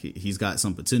guy, he's got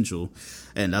some potential,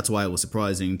 and that's why it was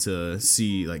surprising to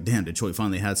see, like, damn, Detroit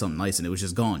finally had something nice, and it was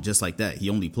just gone just like that. He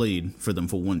only played for them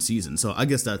for 1 season. So I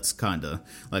guess that's kind of,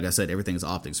 like I said, everything's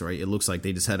optics, right? It looks like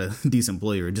they just had a decent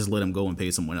player, just let him go and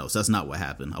pay someone else. That's not what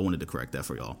happened. I wanted to correct that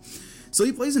for y'all. So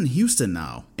he plays in Houston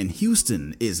now, and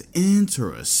Houston is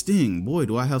interesting. Boy,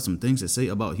 do I have some things to say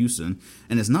about Houston,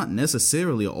 and it's not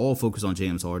necessarily all focused on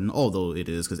James Harden, although it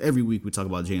is, because every week we talk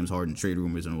about James Harden, trade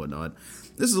rumors and whatnot.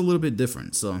 This is a little bit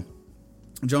different. So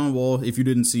John Wall, if you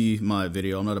didn't see my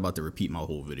video, I'm not about to repeat my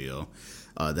whole video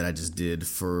that I just did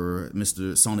for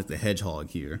Mr. Sonic the Hedgehog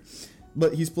here.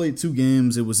 But he's played 2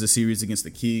 games. It was the series against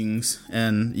the Kings.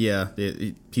 And yeah,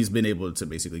 he's been able to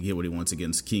basically get what he wants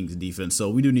against Kings defense. So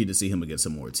we do need to see him against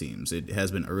some more teams. It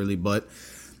has been early, but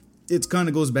it kind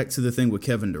of goes back to the thing with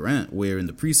Kevin Durant, where in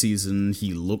the preseason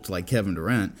he looked like Kevin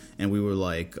Durant. And we were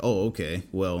like, oh, okay,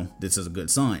 well, this is a good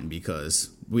sign because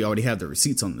we already have the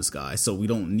receipts on this guy, so we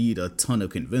don't need a ton of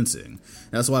convincing.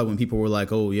 That's why when people were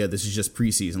like, "Oh yeah, this is just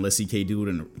preseason. Let's see KD do it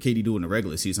in the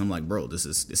regular season," I'm like, "Bro, this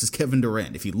is Kevin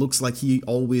Durant. If he looks like he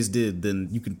always did, then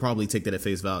you can probably take that at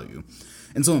face value."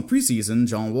 And so in preseason,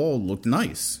 John Wall looked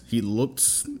nice. He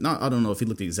looked I don't know if he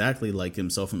looked exactly like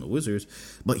himself from the Wizards,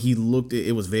 but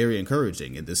it was very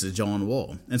encouraging. And this is John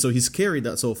Wall, and so he's carried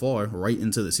that so far right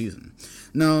into the season.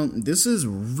 Now, this is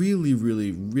really,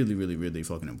 really, really, really, really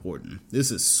fucking important.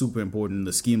 This is super important in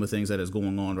the scheme of things that is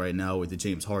going on right now with the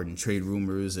James Harden trade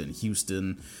rumors and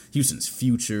Houston's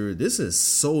future. This is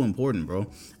so important, bro.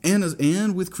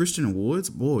 And with Christian Woods,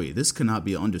 boy, this cannot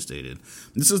be understated.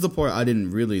 This is the part I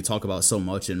didn't really talk about so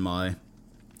much in my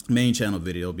main channel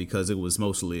video because it was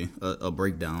mostly a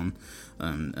breakdown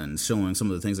and showing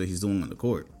some of the things that he's doing on the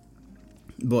court.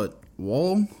 But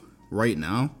Wall, right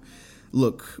now,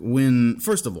 look,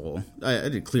 first of all, I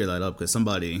did clear that up because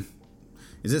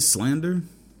is this slander?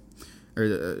 Or,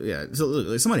 yeah, so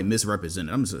look, somebody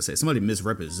misrepresented. I'm just going to say, somebody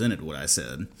misrepresented what I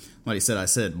said. Somebody said I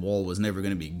said Wall was never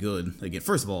going to be good. Again,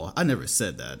 first of all, I never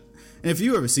said that. And if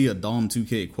you ever see a Dom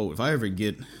 2K quote, if I ever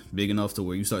get big enough to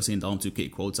where you start seeing Dom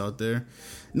 2K quotes out there,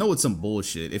 know it's some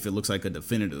bullshit if it looks like a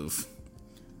definitive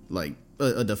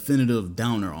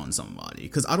downer on somebody.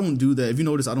 Because I don't do that. If you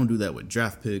notice, I don't do that with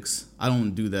draft picks. I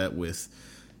don't do that with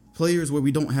players where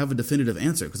we don't have a definitive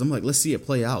answer, because I'm like, let's see it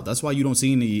play out. That's why you don't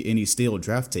see any stale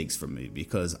draft takes from me,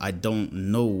 because I don't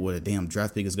know what a damn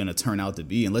draft pick is going to turn out to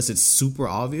be unless it's super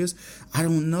obvious. I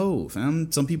don't know,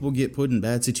 fam. Some people get put in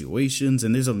bad situations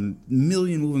and there's a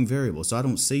million moving variables, so I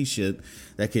don't say shit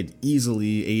that could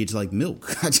easily age like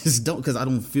milk. I just don't, because I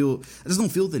just don't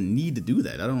feel the need to do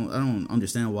that. I don't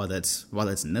understand why that's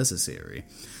necessary.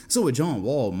 So with John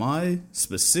Wall, my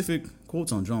specific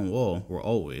quotes on John Wall were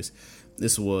always,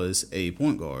 this was a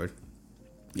point guard,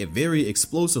 a very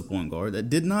explosive point guard that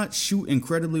did not shoot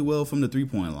incredibly well from the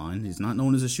three-point line. He's not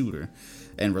known as a shooter,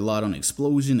 and relied on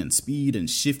explosion and speed and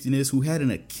shiftiness, who had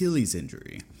an Achilles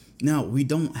injury. Now, we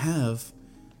don't have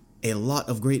a lot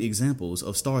of great examples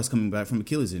of stars coming back from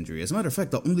Achilles injury. As a matter of fact,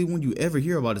 the only one you ever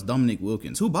hear about is Dominique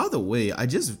Wilkins, who, by the way, I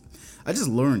just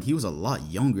learned he was a lot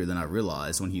younger than I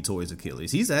realized when he tore his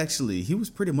Achilles. He was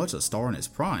pretty much a star in his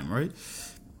prime, right?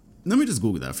 Let me just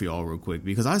Google that for y'all real quick,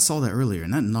 because I saw that earlier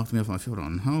and that knocked me off my feet.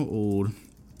 On how old,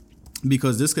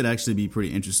 because this could actually be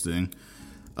pretty interesting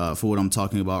for what I'm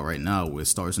talking about right now with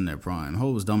stars in their prime. How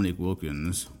old was Dominique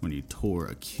Wilkins when he tore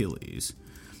Achilles?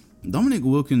 Dominique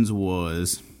Wilkins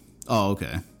was, oh,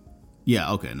 okay.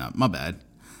 Yeah, okay, no, my bad.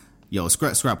 Yo,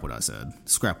 scrap what I said.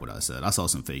 Scrap what I said. I saw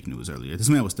some fake news earlier. This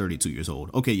man was 32 years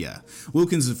old. Okay, yeah.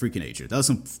 Wilkins is a freaking nature. That's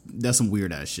some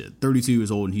weird ass shit. 32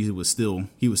 years old and he was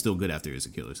still good after his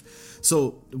Achilles.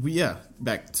 So,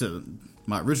 back to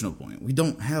my original point. We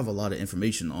don't have a lot of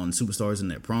information on superstars in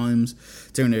their primes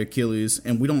tearing their Achilles,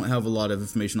 and we don't have a lot of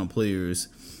information on players,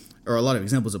 or a lot of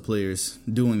examples of players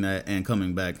doing that and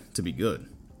coming back to be good.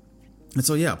 And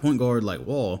so, yeah, point guard like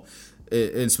Wall,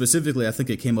 and specifically, I think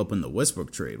it came up in the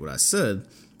Westbrook trade. What I said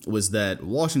was that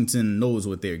Washington knows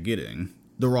what they're getting.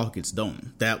 The Rockets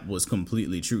don't. That was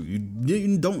completely true.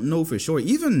 You don't know for sure.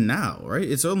 Even now, right?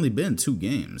 It's only been 2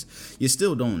 games. You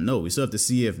still don't know. We still have to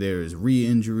see if there's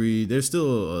re-injury. There's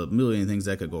still a million things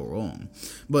that could go wrong.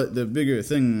 But the bigger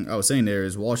thing I was saying there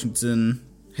is Washington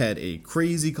had a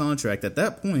crazy contract. At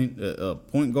that point, a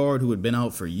point guard who had been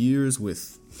out for years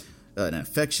with an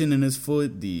infection in his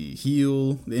foot, the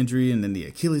heel, the injury, and then the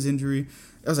Achilles injury.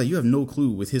 I was like, you have no clue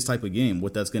with his type of game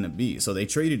what that's going to be. So they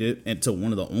traded it into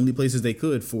one of the only places they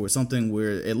could for something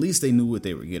where at least they knew what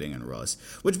they were getting in Russ.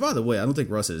 Which, by the way, I don't think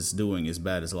Russ is doing as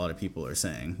bad as a lot of people are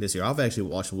saying this year. I've actually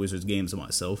watched Wizards games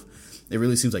myself. It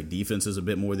really seems like defense is a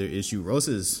bit more their issue. Russ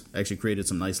has actually created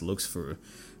some nice looks for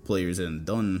players and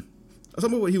done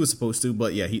some of what he was supposed to,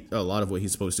 but yeah, a lot of what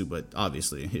he's supposed to, but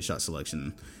obviously his shot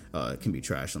selection can be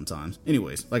trash sometimes.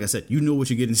 Anyways, like I said, you know what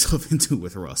you're getting yourself into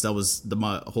with Russ. That was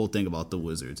my whole thing about the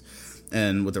Wizards.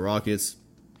 And with the Rockets,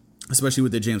 especially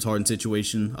with the James Harden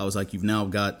situation, I was like, you've now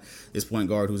got this point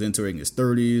guard who's entering his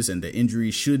 30s, and the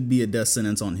injury should be a death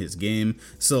sentence on his game.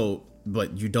 So,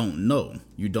 but you don't know.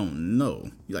 You don't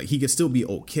know. Like, he could still be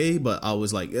okay, but I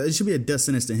was like, it should be a death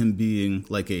sentence to him being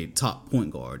like a top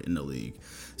point guard in the league.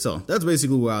 So that's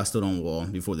basically where I stood on Wall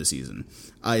before the season.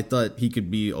 I thought he could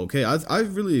be okay. I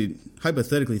really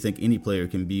hypothetically think any player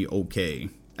can be okay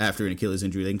after an Achilles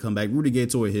injury. They can come back. Rudy Gay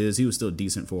tore his. He was still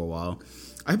decent for a while.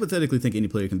 I hypothetically think any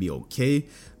player can be okay,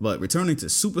 but returning to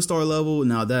superstar level,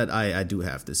 now that I do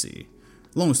have to see.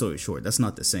 Long story short, that's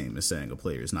not the same as saying a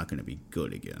player is not going to be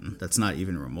good again. That's not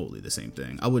even remotely the same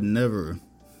thing. I would never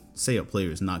say a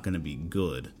player is not going to be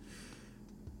good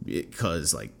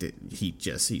because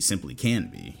he simply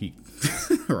can be.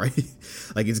 Right?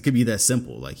 Like, it could be that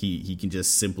simple. Like, he can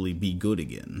just simply be good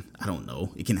again. I don't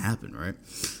know. It can happen, right?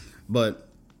 But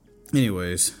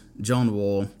anyways, John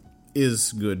Wall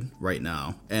is good right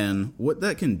now. And what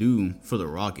that can do for the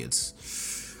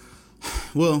Rockets,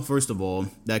 well, first of all,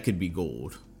 that could be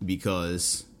gold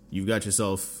because you've got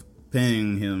yourself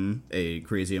paying him a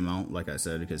crazy amount, like I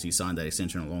said, because he signed that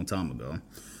extension a long time ago.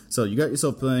 So you got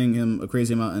yourself paying him a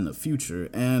crazy amount in the future,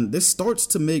 and this starts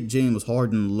to make James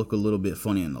Harden look a little bit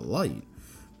funny in the light,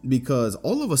 because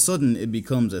all of a sudden it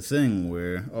becomes a thing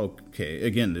where, okay,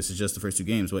 again, this is just the first 2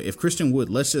 games, but if Christian Wood,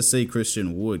 let's just say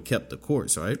Christian Wood kept the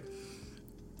course, right?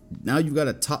 Now you've got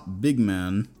a top big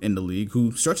man in the league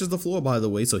who stretches the floor, by the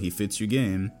way, so he fits your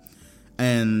game,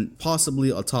 and possibly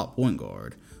a top point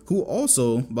guard, who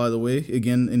also, by the way,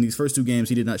 again, in these first 2 games,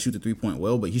 he did not shoot the 3-point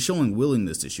well, but he's showing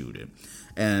willingness to shoot it.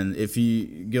 And if he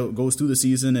goes through the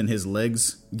season and his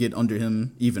legs get under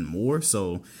him even more,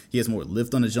 so he has more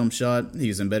lift on the jump shot,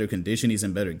 he's in better condition, he's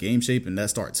in better game shape, and that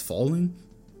starts falling,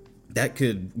 that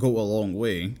could go a long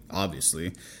way,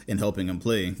 obviously, in helping him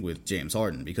play with James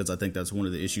Harden, because I think that's one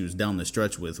of the issues down the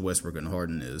stretch with Westbrook and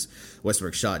Harden is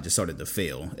Westbrook's shot just started to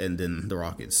fail, and then the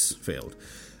Rockets failed.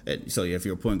 And so if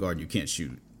you're a point guard, you can't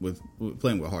shoot. With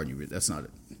playing with Harden,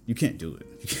 you can't do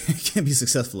it. You can't be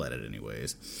successful at it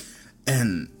anyways.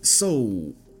 And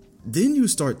so then you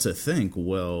start to think,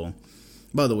 well,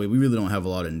 by the way, we really don't have a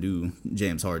lot of new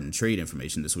James Harden trade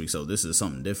information this week, so this is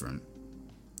something different.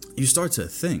 You start to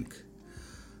think,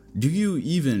 do you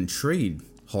even trade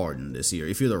Harden this year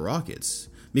if you're the Rockets?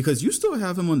 Because you still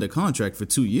have him under contract for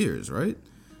 2 years, right?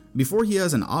 Before he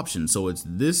has an option, so it's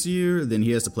this year, then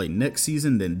he has to play next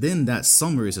season, then that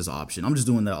summer is his option. I'm just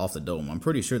doing that off the dome. I'm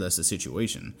pretty sure that's the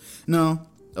situation. Now,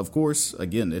 of course,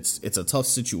 again, it's a tough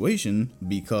situation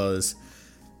because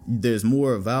there's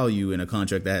more value in a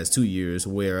contract that has 2 years,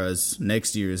 whereas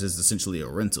next year's is essentially a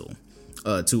rental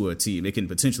to a team. It can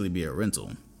potentially be a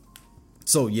rental.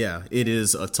 So yeah, it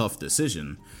is a tough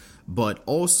decision. But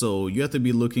also, you have to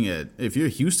be looking at, if you're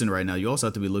Houston right now, you also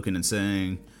have to be looking and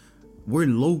saying, we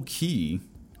low-key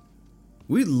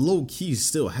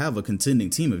still have a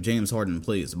contending team if James Harden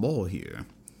plays ball here.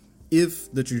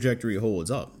 If the trajectory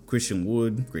holds up. Christian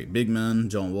Wood, great big man.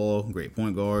 John Wall, great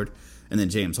point guard. And then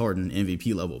James Harden,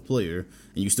 MVP level player.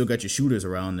 And you still got your shooters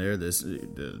around there.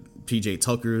 The PJ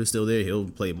Tucker is still there. He'll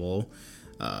play ball.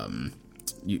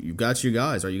 You got your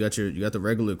guys, right? You got the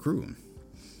regular crew.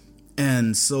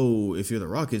 And so if you're the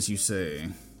Rockets, you say,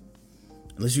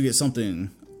 unless you get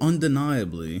something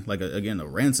undeniably, like a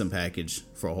ransom package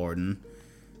for Harden,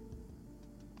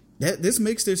 this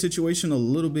makes their situation a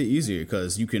little bit easier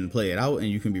because you can play it out and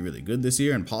you can be really good this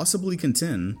year and possibly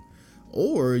contend,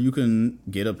 or you can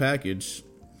get a package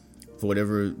for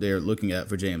whatever they're looking at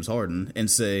for James Harden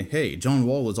and say, hey, John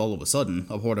Wall is all of a sudden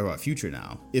a part of our future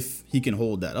now, if he can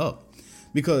hold that up.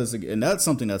 Because, and that's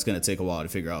something that's going to take a while to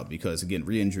figure out because, again,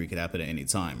 re-injury could happen at any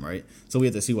time, right? So we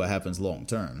have to see what happens long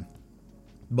term.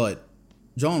 But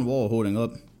John Wall holding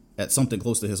up at something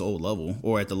close to his old level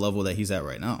or at the level that he's at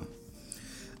right now.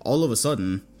 All of a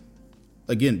sudden,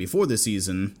 again, before this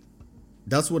season,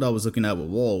 that's what I was looking at with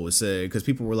Wall was say, because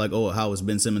people were like, oh, how is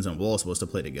Ben Simmons and Wall supposed to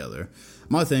play together?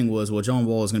 My thing was, well, John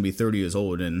Wall is going to be 30 years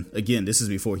old. And again, this is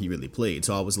before he really played.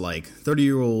 So I was like,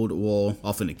 30-year-old Wall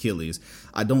off an Achilles.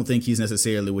 I don't think he's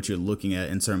necessarily what you're looking at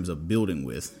in terms of building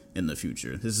with in the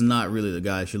future. This is not really the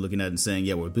guy you're looking at and saying,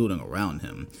 yeah, we're building around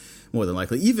him. More than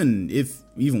likely, even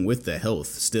with the health,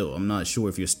 still, I'm not sure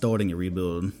if you're starting a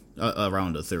rebuild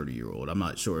around a 30-year-old. I'm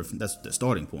not sure if that's the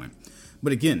starting point.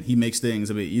 But again, he makes things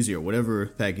a bit easier. Whatever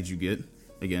package you get,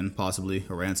 again, possibly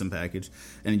a ransom package,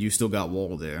 and you still got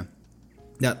Wall there.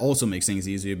 That also makes things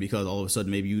easier because all of a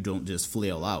sudden maybe you don't just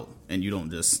flail out and you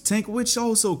don't just tank, which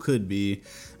also could be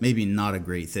maybe not a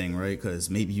great thing, right? Because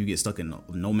maybe you get stuck in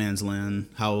no man's land.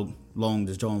 How long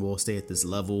does John Wall stay at this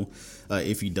level?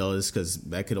 If he does, because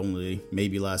that could only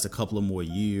maybe last a couple of more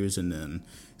years, and then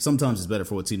sometimes it's better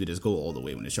for a team to just go all the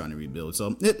way when it's trying to rebuild.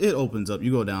 So it opens up.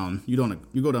 You go down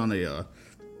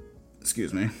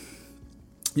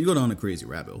a crazy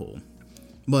rabbit hole.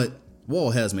 But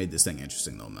Wall has made this thing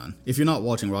interesting, though, man. If you're not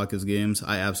watching Rockets games,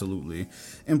 I absolutely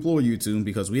implore you to,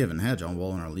 because we haven't had John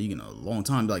Wall in our league in a long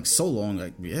time, like so long.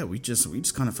 Like, yeah, we just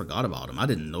kind of forgot about him. I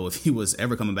didn't know if he was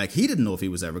ever coming back. He didn't know if he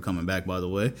was ever coming back, by the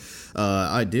way.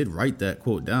 I did write that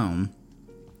quote down.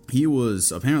 He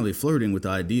was apparently flirting with the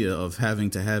idea of having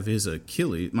to have his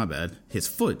his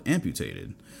foot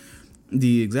amputated.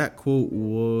 The exact quote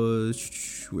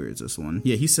was, where is this one?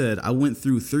 Yeah, he said, I went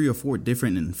through 3 or 4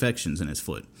 different infections in his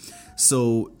foot.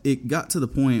 So it got to the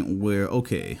point where,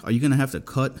 okay, are you going to have to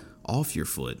cut off your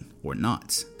foot or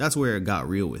not? That's where it got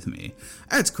real with me.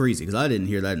 That's crazy, because I didn't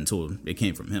hear that until it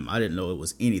came from him. I didn't know it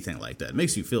was anything like that. It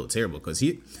makes you feel terrible, because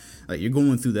you're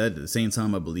going through that at the same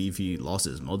time. I believe he lost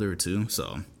his mother too.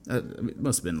 So it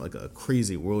must have been like a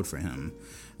crazy world for him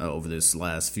over this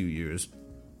last few years.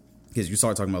 Because you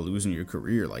start talking about losing your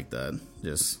career like that,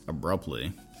 just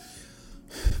abruptly.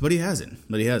 But he hasn't.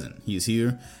 He's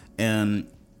here. And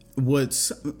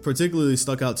what's particularly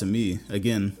stuck out to me,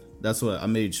 again, that's what I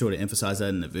made sure to emphasize that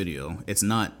in the video. It's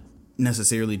not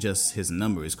necessarily just his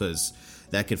numbers, because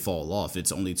that could fall off.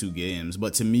 It's only 2 games.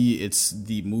 But to me, it's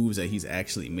the moves that he's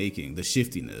actually making, the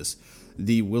shiftiness,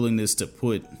 the willingness to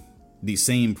put the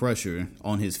same pressure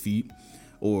on his feet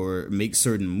or make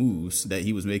certain moves that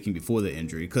he was making before the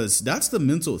injury. Because that's the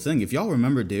mental thing. If y'all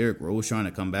remember Derrick Rose trying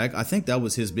to come back, I think that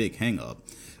was his big hang-up,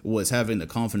 was having the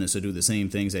confidence to do the same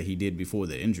things that he did before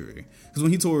the injury. Because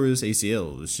when he tore his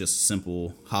ACL, it was just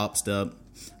simple hop, step,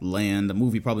 land. The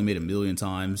movie probably made 1 million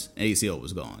times. ACL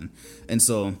was gone. And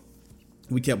so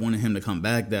we kept wanting him to come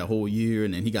back that whole year,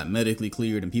 and then he got medically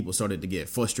cleared, and people started to get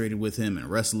frustrated with him and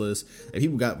restless. And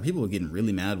people were getting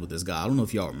really mad with this guy. I don't know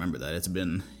if y'all remember that. It's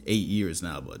been 8 years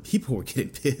now, but people were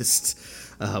getting pissed.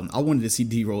 I wanted to see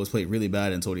D Rose play really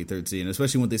bad in 2013,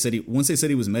 especially when once they said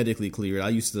he was medically cleared. I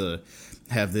used to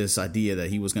have this idea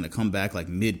that he was going to come back like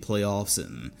mid playoffs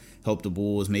and help the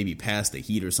Bulls maybe pass the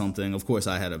Heat or something. Of course,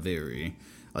 I had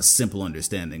a simple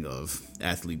understanding of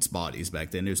athletes' bodies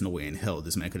back then. There's no way in hell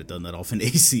this man could have done that off an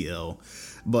ACL.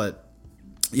 But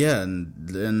yeah, and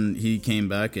then he came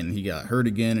back and he got hurt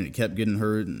again, and he kept getting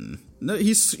hurt. And no,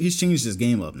 he's changed his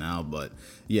game up now. But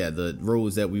yeah, the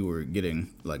Rose that we were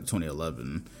getting like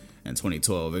 2011 and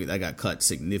 2012, that got cut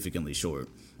significantly short.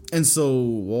 And so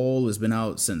Wall has been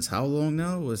out since how long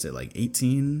now? Was it like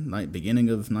 18? Like beginning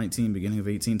of 19, beginning of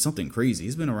 18? Something crazy.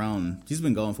 He's been around. He's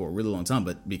been gone for a really long time.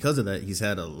 But because of that, he's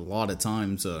had a lot of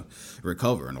time to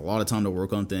recover and a lot of time to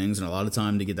work on things and a lot of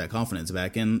time to get that confidence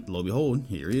back. And lo and behold,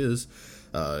 here he is.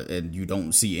 And you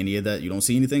don't see any of that. You don't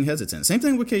see anything hesitant. Same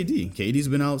thing with KD. KD's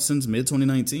been out since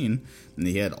mid-2019, and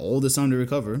he had all this time to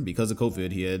recover. Because of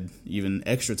COVID, he had even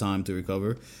extra time to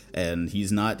recover, and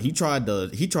he's not. He tried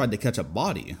to catch a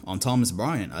body on Thomas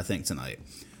Bryant, I think, tonight.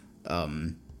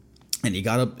 And he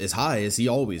got up as high as he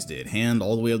always did, hand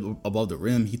all the way above the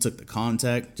rim. He took the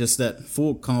contact. Just that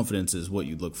full confidence is what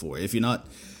you look for. If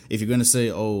you're going to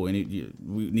say, oh, and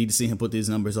we need to see him put these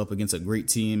numbers up against a great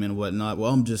team and whatnot,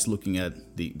 well, I'm just looking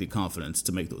at the confidence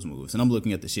to make those moves. And I'm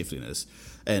looking at the shiftiness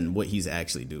and what he's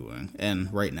actually doing.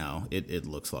 And right now, it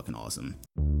looks fucking awesome.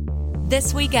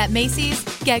 This week at Macy's,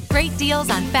 get great deals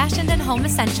on fashion and home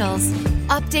essentials.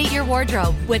 Update your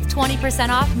wardrobe with 20%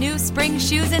 off new spring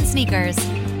shoes and sneakers.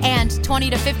 And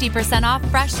 20 to 50% off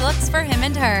fresh looks for him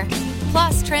and her.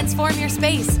 Plus, transform your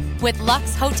space with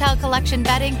Luxe Hotel Collection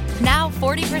bedding, now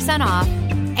 40% off.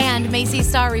 And Macy's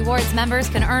Star Rewards members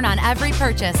can earn on every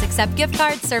purchase except gift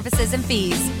cards, services, and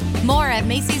fees. More at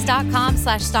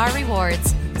Macys.com/Star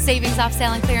Rewards. Savings off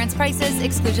sale and clearance prices.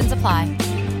 Exclusions apply.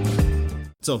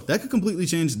 So that could completely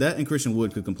change. That and Christian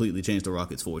Wood could completely change the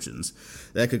Rockets' fortunes.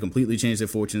 That could completely change their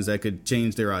fortunes. That could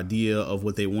change their idea of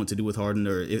what they want to do with Harden,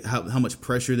 or how much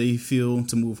pressure they feel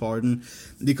to move Harden.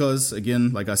 Because,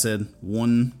 again, like I said,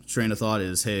 one train of thought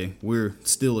is, hey, we're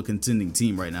still a contending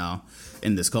team right now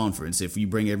in this conference. If you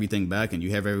bring everything back and you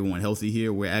have everyone healthy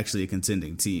here, we're actually a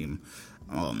contending team.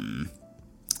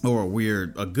 Or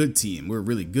we're a good team. We're a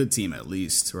really good team at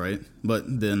least, right? But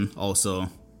then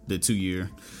also the 2-year...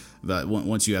 But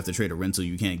once you have to trade a rental,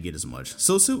 you can't get as much.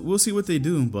 So we'll see what they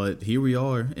do. But here we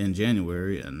are in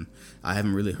January, and I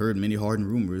haven't really heard many Harden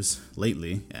rumors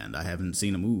lately, and I haven't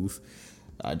seen a move.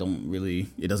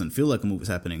 It doesn't feel like a move is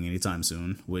happening anytime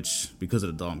soon, which, because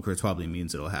of the DomCast, probably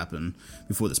means it'll happen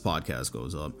before this podcast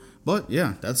goes up. But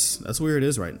yeah, that's where it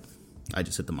is right now. I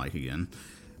just hit the mic again.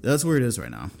 That's where it is right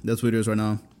now.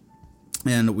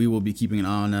 And we will be keeping an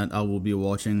eye on that. I will be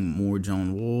watching more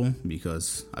John Wall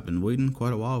because I've been waiting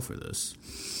quite a while for this.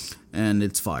 And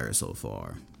it's fire so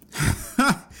far.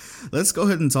 Let's go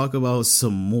ahead and talk about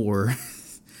some more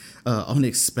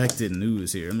unexpected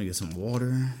news here. Let me get some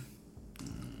water.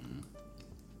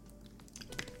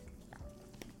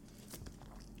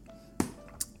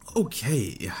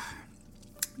 Okay.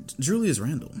 Julius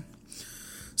Randle.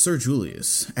 Sir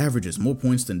Julius averages more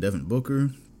points than Devin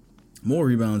Booker, more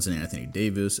rebounds than Anthony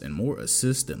Davis, and more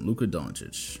assists than Luka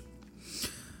Doncic.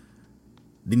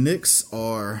 The Knicks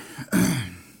are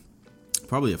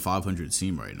probably a 500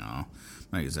 team right now.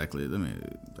 Not exactly.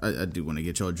 I do want to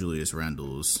get y'all Julius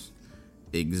Randle's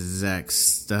exact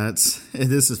stats. And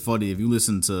this is funny. If you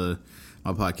listen to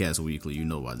my podcast weekly, you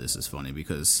know why this is funny,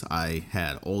 because I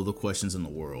had all the questions in the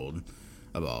world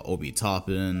about Obi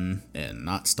Toppin and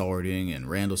not starting and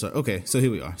Randle. Okay, so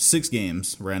here we are. 6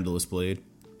 games Randle has played.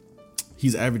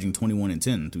 He's averaging 21 and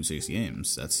 10 through 6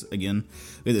 games. That's, again,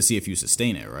 we have to see if you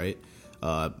sustain it, right?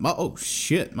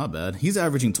 My bad. He's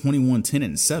averaging 21, 10,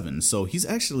 and 7. So he's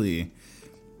actually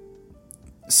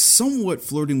somewhat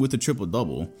flirting with a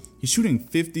triple-double. He's shooting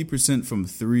 50% from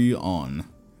 3 on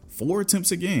 4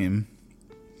 attempts a game.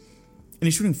 And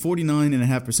he's shooting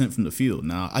 49.5% from the field.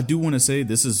 Now, I do want to say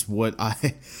this is what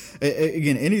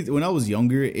when I was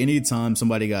younger, anytime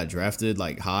somebody got drafted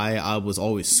like high, I was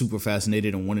always super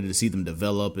fascinated and wanted to see them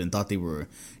develop and thought they were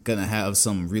going to have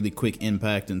some really quick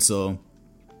impact. And so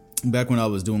back when I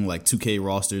was doing like 2K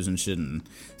rosters and shit and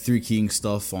 3 King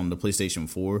stuff on the PlayStation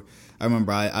 4, I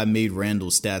remember I made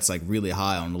Randle's stats like really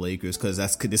high on the Lakers because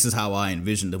this is how I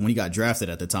envisioned them. When he got drafted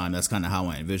at the time, that's kind of how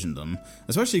I envisioned them.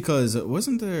 Especially because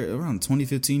wasn't there around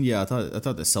 2015? Yeah, I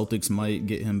thought the Celtics might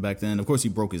get him back then. Of course, he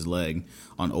broke his leg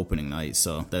on opening night,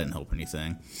 so that didn't help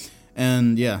anything.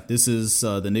 And yeah, this is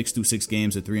the Knicks through 6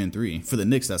 games at 3-3. For the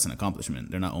Knicks, that's an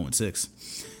accomplishment. They're not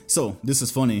 0-6. So this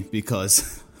is funny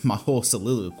because my whole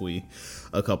soliloquy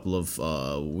a couple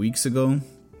of weeks ago,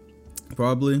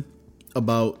 probably,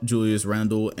 about Julius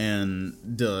Randle and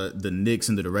the Knicks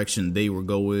and the direction they were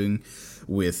going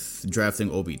with drafting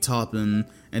Obi Toppin.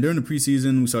 And during the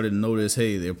preseason, we started to notice,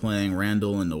 hey, they're playing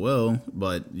Randle and Noel,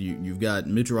 but you've got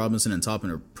Mitchell Robinson and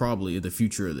Toppin are probably the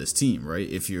future of this team, right?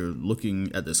 If you're looking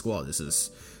at the squad, this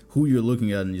is who you're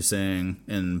looking at, and you're saying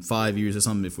in 5 years or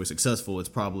something, if we're successful, it's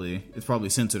probably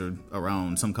centered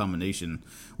around some combination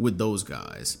with those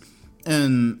guys.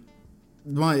 And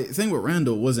my thing with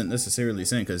Randle wasn't necessarily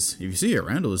saying, because if you see it,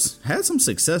 Randle's had some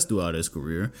success throughout his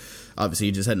career. Obviously,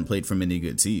 he just hadn't played for many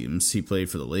good teams. He played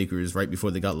for the Lakers right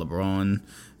before they got LeBron.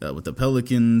 With the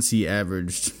Pelicans, he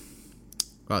averaged,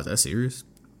 wow, is that serious?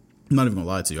 I'm not even gonna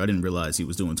lie to you. I didn't realize he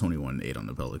was doing 21-8 on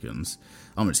the Pelicans.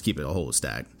 I'm gonna just keep it a whole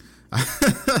stack.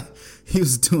 He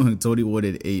was doing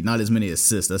 21-8, not as many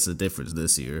assists. That's the difference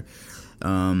this year.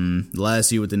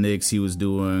 Last year with the Knicks, he was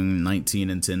doing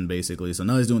 19-10 basically. So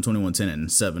now he's doing 21, 10,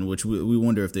 and 7, which we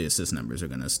wonder if the assist numbers are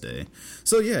going to stay.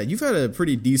 So yeah, you've had a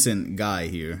pretty decent guy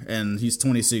here, and he's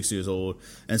 26 years old.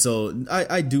 And so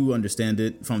I do understand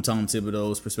it from Tom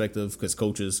Thibodeau's perspective, because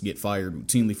coaches get fired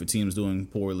routinely for teams doing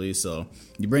poorly. So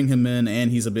you bring him in, and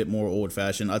he's a bit more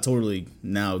old-fashioned. I totally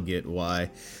now get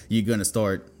why you're going to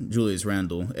start Julius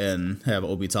Randle and have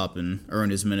Obi Toppin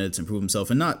earn his minutes and prove himself,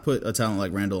 and not put a talent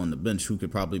like Randle on the bench who could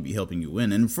probably be helping you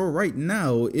win, and for right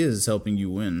now is helping you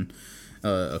win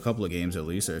a couple of games at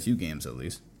least, or a few games at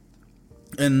least.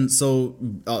 And so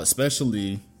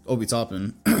especially Obi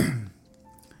Toppin, I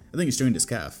think he strained his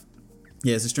calf.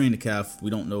 Yeah, it's a strained calf. We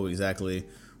don't know exactly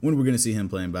when we're going to see him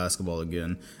playing basketball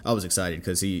again. I was excited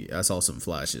because I saw some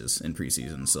flashes in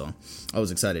preseason, so I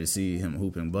was excited to see him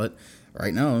hooping. But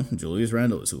right now, Julius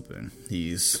Randle is hooping.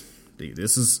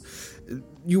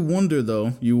 You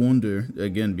wonder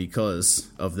again, because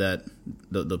of that,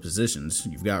 the positions.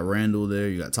 You've got Randle there,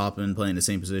 you got Toppin playing the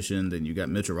same position, then you got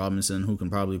Mitchell Robinson, who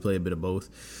can probably play a bit of both.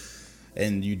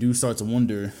 And you do start to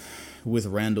wonder with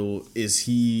Randle, is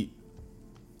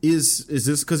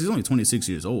this because he's only 26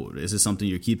 years old? Is this something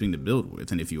you're keeping to build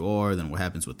with? And if you are, then what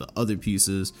happens with the other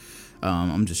pieces?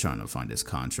 I'm just trying to find his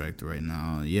contract right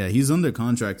now. Yeah, he's under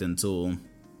contract until...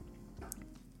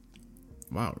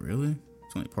 Wow, really?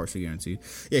 It's only partially guaranteed.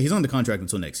 Yeah, he's on the contract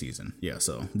until next season. Yeah,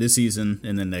 so this season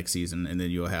and then next season, and then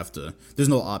you'll have to... There's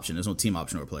no option. There's no team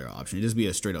option or player option. You just be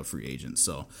a straight-up free agent.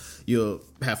 So you'll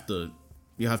have to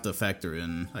factor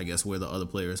in, I guess, where the other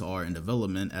players are in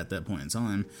development at that point in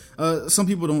time. Some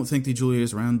people don't think the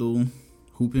Julius Randle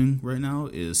hooping right now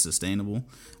is sustainable.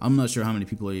 I'm not sure how many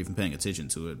people are even paying attention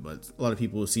to it, but a lot of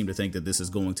people seem to think that this is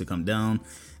going to come down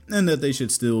and that they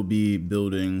should still be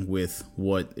building with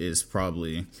what is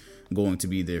probably going to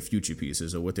be their future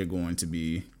pieces, or what they're going to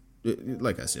be,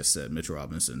 like I just said, Mitchell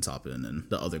Robinson, Toppin, and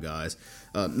the other guys.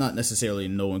 Not necessarily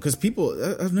knowing, because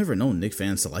I've never known Knicks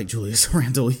fans to like Julius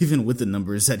Randle, even with the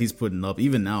numbers that he's putting up.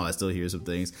 Even now, I still hear some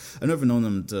things. I've never known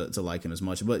them to like him as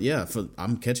much. But yeah,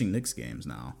 I'm catching Knicks games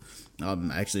now.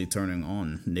 I'm actually turning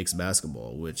on Knicks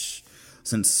basketball, which,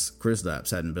 since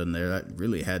Kristaps hadn't been there, that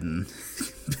really hadn't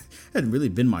hadn't really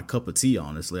been my cup of tea,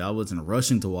 honestly. I wasn't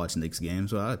rushing to watch Knicks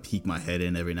games, so I peek my head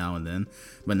in every now and then.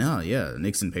 But now, yeah,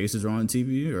 Knicks and Pacers are on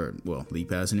TV, or, well, League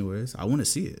Pass anyways. I want to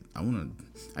see it.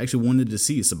 I actually wanted to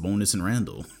see Sabonis and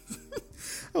Randle.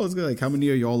 I was like, how many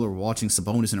of y'all are watching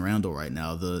Sabonis and Randle right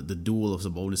now? The duel of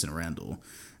Sabonis and Randle.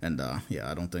 And, yeah,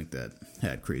 I don't think that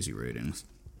had crazy ratings.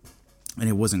 And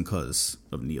it wasn't because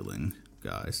of kneeling,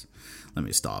 guys. Let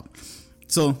me stop.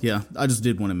 So, yeah, I just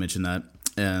did want to mention that.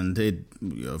 And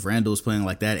if Randle's playing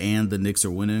like that and the Knicks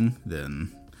are winning,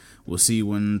 then we'll see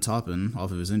when Toppin,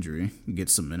 off of his injury,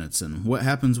 gets some minutes. And what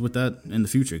happens with that in the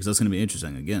future, because that's going to be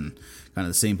interesting. Again, kind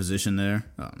of the same position there.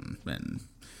 And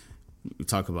we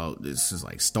talk about this is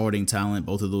like starting talent.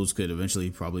 Both of those could eventually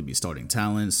probably be starting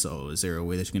talent. So is there a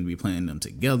way that you're going to be playing them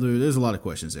together? There's a lot of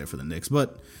questions there for the Knicks.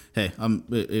 But, hey,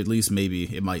 at least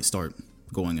maybe it might start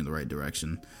going in the right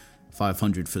direction.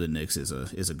 500 for the Knicks is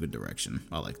a good direction.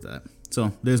 I like that.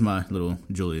 So there's my little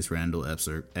Julius Randle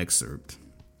excerpt.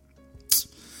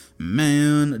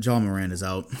 Man, Ja Morant is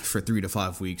out for 3 to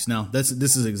 5 weeks. Now, this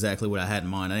is exactly what I had in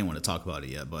mind. I didn't want to talk about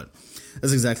it yet, but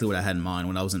that's exactly what I had in mind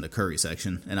when I was in the Curry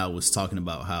section, and I was talking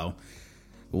about how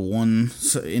one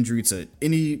injury to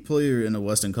any player in the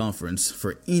Western Conference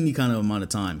for any kind of amount of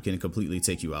time can completely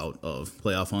take you out of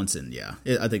playoff hunts, and yeah,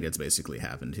 I think that's basically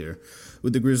happened here.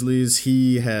 With the Grizzlies,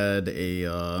 he had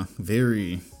a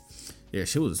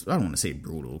shit was, I don't want to say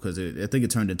brutal, because I think it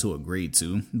turned into a grade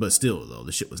 2, but still, though,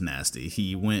 the shit was nasty.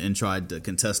 He went and tried to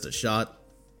contest a shot,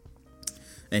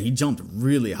 and he jumped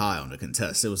really high on the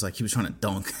contest. It was like he was trying to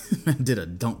dunk, did a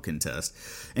dunk contest,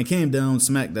 and came down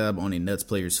smack dab on a Nets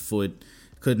player's foot.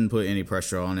 Couldn't put any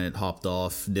pressure on it, hopped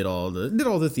off, did all the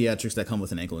theatrics that come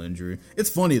with an ankle injury. It's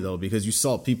funny though, because you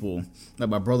saw people, like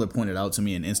my brother pointed out to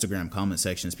me in Instagram comment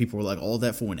sections, people were like, all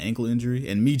that for an ankle injury?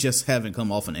 And me just having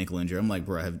come off an ankle injury, I'm like,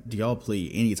 bro, do y'all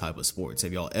play any type of sports?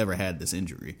 Have y'all ever had this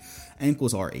injury?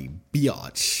 Ankles are a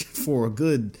biatch. For a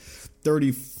good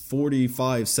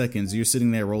 30-45 seconds, you're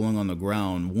sitting there rolling on the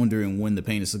ground, wondering when the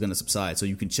pain is going to subside, so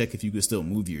you can check if you can still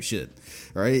move your shit,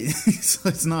 right? So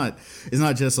it's not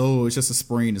just, oh, it's just a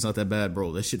sprain, it's not that bad,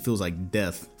 bro. That shit feels like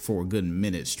death for a good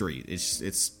minute straight.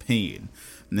 It's pain,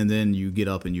 and then you get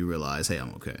up and you realize, hey,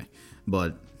 I'm okay.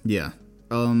 But yeah,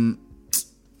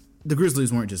 the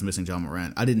Grizzlies weren't just missing Ja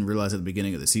Morant. I didn't realize at the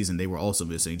beginning of the season they were also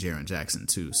missing Jaren Jackson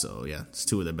too. So yeah, it's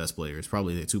two of their best players,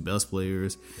 probably their two best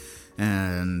players.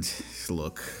 And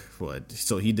look,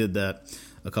 so he did that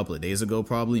a couple of days ago,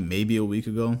 probably, maybe a week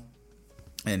ago.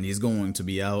 And he's going to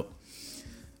be out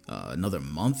another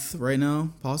month right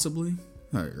now, possibly,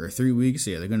 or 3 weeks.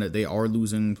 Yeah, they are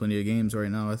losing plenty of games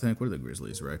right now, I think. What are the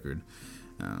Grizzlies' record?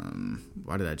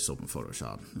 Why did I just open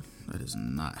Photoshop? That does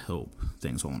not help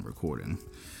things while I'm recording.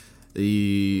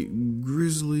 The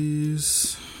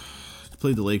Grizzlies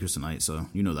played the Lakers tonight, so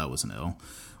you know that was an L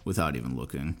without even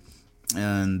looking.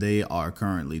 And they are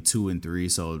currently 2-3,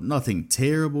 so nothing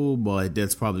terrible, but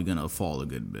that's probably going to fall a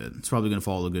good bit. It's probably going to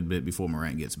fall a good bit before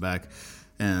Morant gets back.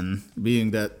 And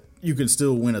being that you can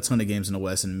still win a ton of games in the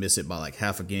West and miss it by like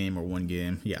half a game or one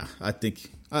game, yeah, I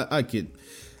think I could.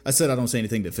 I said I don't say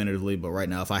anything definitively, but right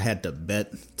now, if I had to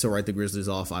bet to write the Grizzlies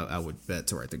off, I would bet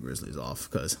to write the Grizzlies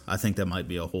off, because I think that might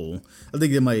be a hole. I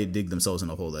think they might dig themselves in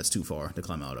a hole that's too far to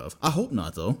climb out of. I hope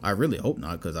not, though. I really hope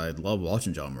not, because I love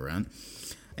watching Ja Morant.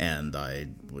 And I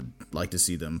would like to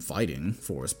see them fighting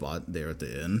for a spot there at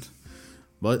the end.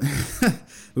 But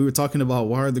we were talking about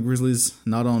why are the Grizzlies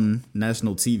not on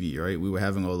national TV, right? We were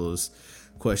having all those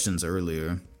questions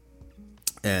earlier.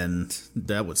 And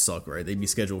that would suck, right? They'd be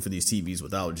scheduled for these TVs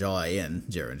without Ja and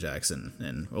Jaren Jackson.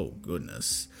 And oh,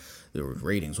 goodness, the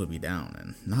ratings would be down.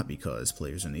 And not because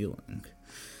players are kneeling.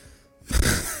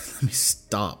 Let me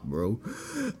stop, bro.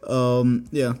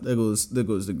 Yeah, there goes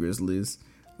the Grizzlies.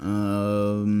 We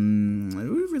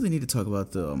really need to talk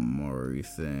about the Amari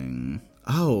thing.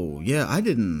 Oh, yeah, I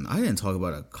didn't talk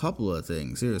about a couple of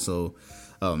things here. So,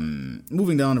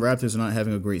 moving down, the Raptors are not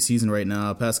having a great season right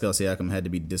now. Pascal Siakam had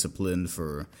to be disciplined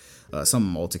for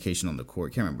some altercation on the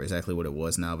court. Can't remember exactly what it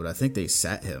was now, but I think they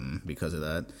sat him because of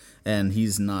that. And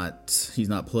he's not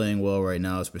playing well right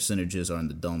now. His percentages are in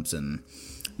the dumps, and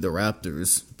the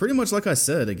Raptors, pretty much like I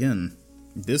said, again,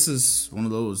 this is one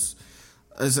of those.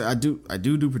 I do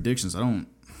predictions. I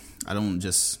don't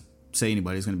just say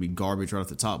anybody's going to be garbage right off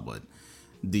the top, but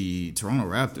the Toronto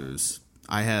Raptors,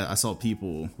 I saw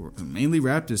people, mainly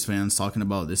Raptors fans, talking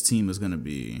about this team is going to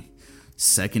be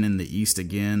second in the East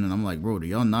again, and I'm like, bro, do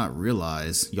y'all not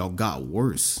realize y'all got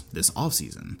worse this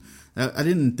offseason? I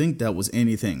didn't think that was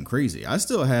anything crazy. I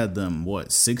still had them,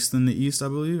 6th in the East, I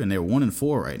believe, and they're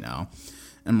 1-4 right now.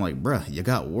 And I'm like, bruh, you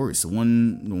got worse.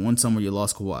 One summer you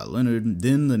lost Kawhi Leonard,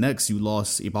 then the next you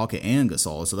lost Ibaka and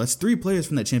Gasol. So that's 3 players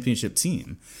from that championship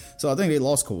team. So I think they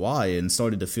lost Kawhi and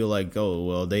started to feel like, oh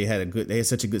well, they had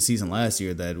such a good season last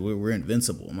year that we're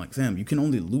invincible. I'm like, fam, you can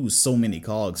only lose so many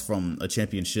cogs from a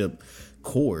championship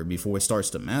core before it starts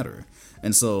to matter.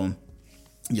 And so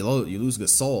you lose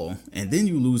Gasol, and then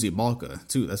you lose Ibaka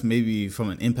too. That's maybe from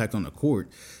an impact on the court.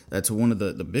 That's one of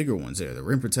the bigger ones there. The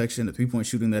rim protection, the 3-point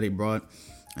shooting that he brought.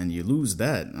 And you lose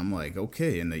that, I'm like,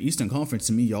 okay, in the Eastern Conference,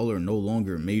 to me, y'all are no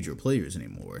longer major players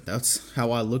anymore. That's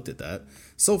how I looked at that.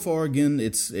 So far, again,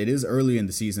 it is early in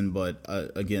the season, but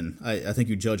again, I think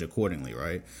you judge accordingly,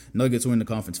 right? Nuggets were in the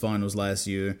conference finals last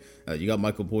year. You got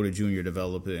Michael Porter Jr.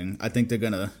 developing. I think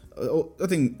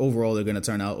overall they're gonna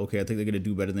turn out okay. I think they're gonna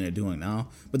do better than they're doing now.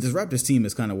 But this Raptors team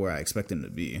is kind of where I expect them to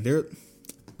be. They're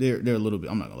a little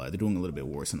bit, I'm not gonna lie, they're doing a little bit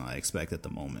worse than I expect at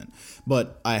the moment.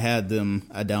 But I had them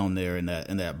down there in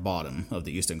that bottom of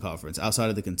the Eastern Conference. Outside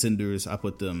of the contenders, I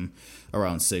put them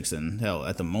around 6, and hell,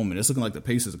 at the moment, it's looking like the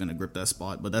Pacers are gonna grip that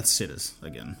spot. But that shit is,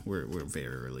 again, we're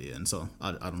very early in, so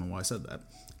I don't know why I said that.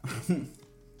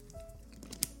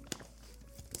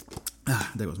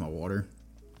 There goes my water.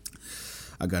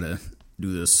 I gotta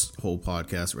do this whole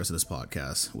podcast, the rest of this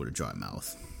podcast, with a dry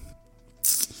mouth.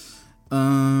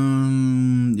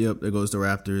 Yep, there goes the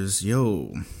Raptors.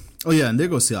 Yo. Oh yeah, and there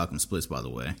goes Siakam splits, by the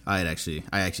way. I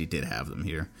actually did have them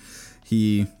here.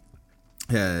 He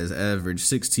has averaged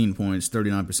 16 points,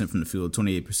 39% from the field,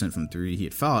 28% from 3. He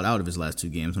had fouled out of his last 2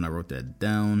 games when I wrote that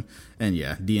down. And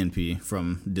yeah, DNP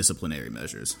from disciplinary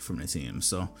measures from the team.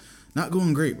 So, not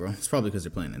going great, bro. It's probably because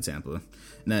they're playing in Tampa.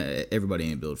 Now, everybody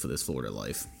ain't built for this Florida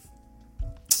life.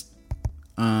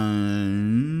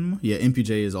 Yeah,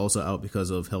 MPJ is also out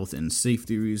because of health and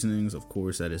safety reasonings. Of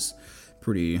course, that is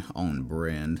pretty on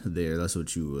brand there. That's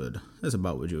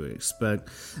about what you would expect.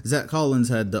 Zach Collins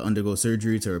had to undergo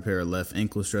surgery to repair a left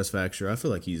ankle stress fracture. I feel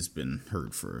like he's been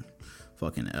hurt for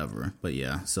fucking ever. But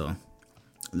yeah, so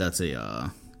that's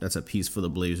a piece for the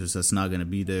Blazers that's not going to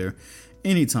be there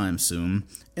anytime soon.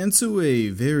 And to a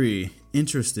very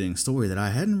interesting story that I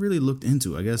hadn't really looked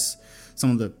into. I guess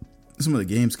some of the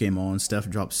games came on. Steph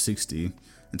dropped 60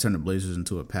 and turned the Blazers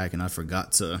into a pack, and I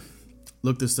forgot to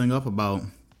look this thing up about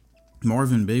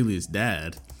Marvin Bagley's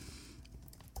dad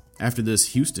after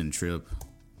this Houston trip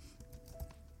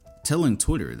telling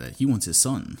Twitter that he wants his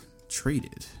son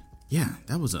traded. Yeah,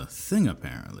 that was a thing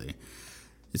apparently.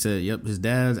 It said, yep, his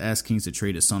dad asked Kings to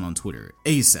trade his son on Twitter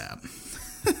ASAP.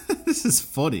 This is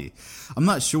funny. I'm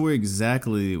not sure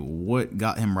exactly what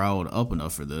got him riled up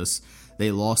enough for this. They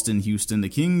lost in Houston. The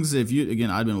Kings, I'd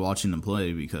been watching them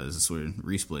play because it's where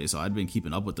Reese plays, so I'd been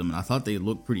keeping up with them, and I thought they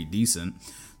looked pretty decent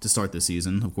to start the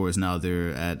season. Of course, now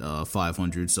they're at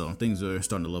 500, so things are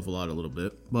starting to level out a little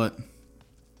bit. But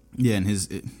yeah,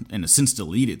 in a since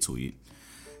deleted tweet,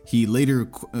 he later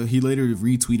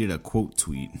retweeted a quote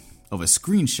tweet of a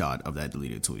screenshot of that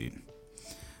deleted tweet.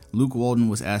 Luke Walton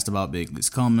was asked about Bagley's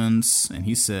comments, and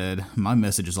he said, "My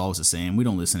message is always the same. We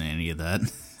don't listen to any of that."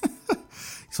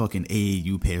 Fucking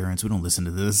AAU parents, we don't listen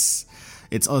to this.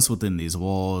 It's us within these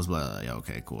walls, but yeah,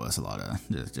 okay, cool. That's a lot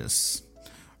of just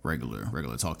regular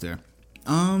talk there.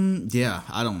 Yeah,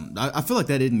 I feel like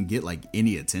that didn't get like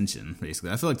any attention,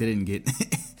 basically. I feel like they didn't get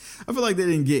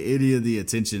any of the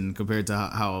attention compared to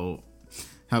how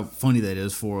funny that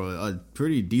is for a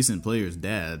pretty decent player's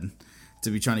dad to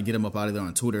be trying to get him up out of there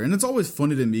on Twitter. And it's always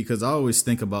funny to me because I always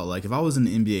think about, like, if I was an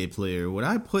NBA player, would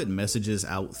I put messages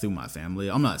out through my family?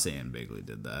 I'm not saying Bagley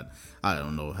did that. I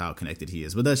don't know how connected he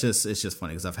is, but it's just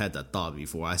funny because I've had that thought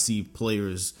before. I see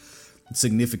players,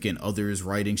 significant others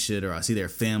writing shit, or I see their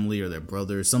family or their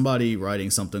brother, somebody writing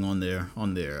something on their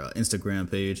Instagram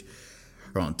page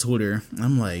or on Twitter.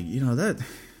 I'm like, that,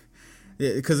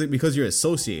 because you're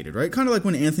associated, right? Kind of like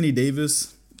when Anthony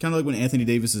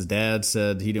Davis's dad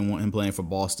said he didn't want him playing for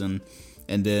Boston,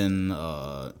 and then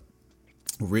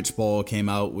Rich Paul came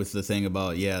out with the thing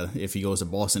about, yeah, if he goes to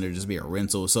Boston, it'll just be a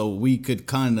rental. So we could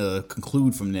kind of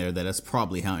conclude from there that that's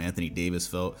probably how Anthony Davis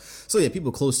felt. So yeah,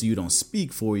 people close to you don't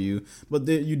speak for you, but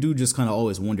you do just kind of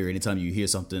always wonder anytime you hear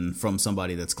something from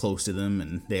somebody that's close to them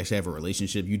and they actually have a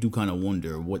relationship, you do kind of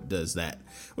wonder what does that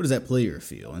player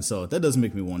feel. And so that does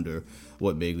make me wonder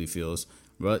what Bagley feels.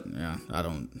 But yeah, I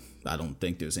don't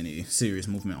think there's any serious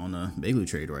movement on the Bagley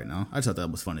trade right now. I just thought that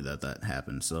was funny that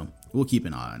happened. So we'll keep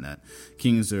an eye on that.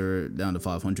 Kings are down to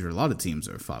 500. A lot of teams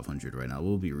are 500 right now.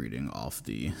 We'll be reading off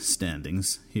the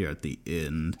standings here at the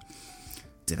end.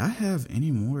 Did I have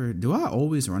any more? Do I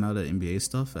always run out of NBA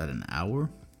stuff at an hour?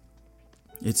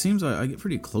 It seems like I get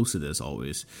pretty close to this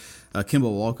always.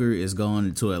 Kemba Walker is gone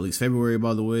until at least February,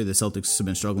 by the way. The Celtics have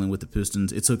been struggling with the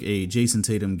Pistons. It took a Jason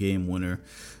Tatum game winner.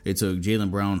 It took Jaylen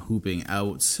Brown hooping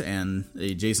out and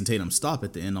a Jason Tatum stop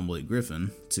at the end on Blake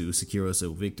Griffin to secure us a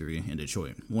victory in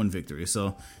Detroit. One victory.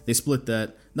 So they split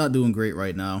that. Not doing great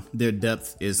right now. Their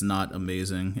depth is not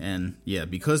amazing. And yeah,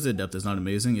 because their depth is not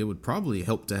amazing, it would probably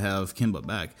help to have Kemba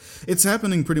back. It's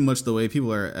happening pretty much the way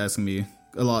people are asking me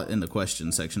a lot in the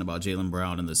question section about Jaylen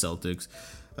Brown and the Celtics.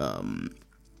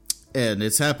 And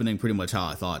it's happening pretty much how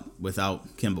I thought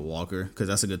without Kemba Walker, because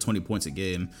that's a good 20 points a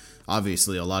game.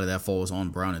 Obviously, a lot of that falls on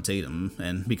Brown and Tatum,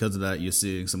 and because of that, you're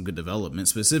seeing some good development,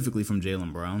 specifically from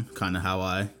Jaylen Brown, kind of how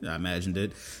I imagined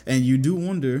it. And you do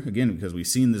wonder, again, because we've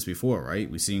seen this before, right?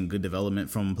 We've seen good development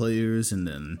from players, and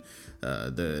then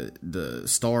the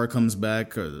star comes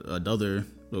back, or another,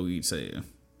 what we'd say,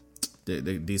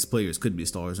 these players could be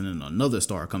stars, and then another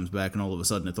star comes back, and all of a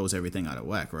sudden it throws everything out of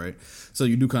whack, right? So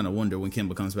you do kind of wonder when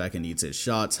Kemba comes back and needs his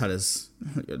shots, how does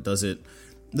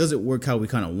it work how we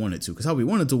kind of want it to? Because how we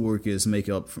want it to work is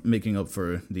making up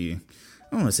for the,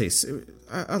 I don't want to say,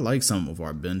 I like some of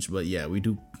our bench, but yeah, we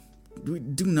do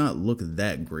not look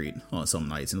that great on some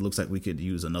nights, and it looks like we could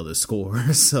use another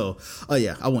scorer. So,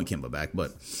 yeah, I want Kemba back,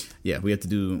 but yeah, we have to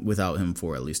do without him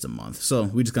for at least a month. So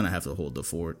we just gonna have to hold the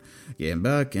fort, get him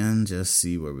back, and just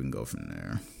see where we can go from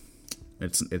there.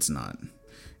 It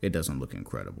doesn't look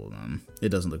incredible, man. It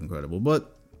doesn't look incredible,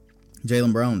 but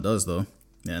Jaylen Brown does though,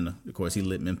 and of course he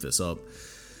lit Memphis up.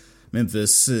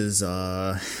 Memphis is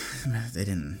they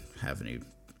didn't have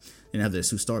their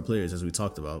two star players, as we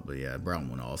talked about, but yeah, Brown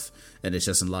went off, and it's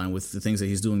just in line with the things that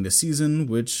he's doing this season,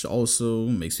 which also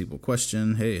makes people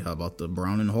question, hey, how about the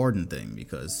Brown and Harden thing?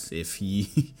 Because if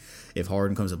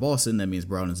Harden comes to Boston, that means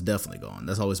Brown is definitely gone.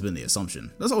 That's always been the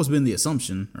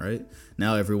assumption, right?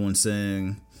 Now everyone's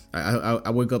saying,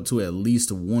 I wake up to at least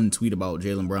one tweet about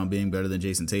Jaylen Brown being better than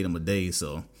Jason Tatum a day,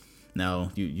 so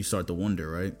now you start to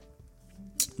wonder, right?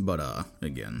 But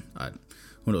again,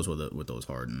 who knows with those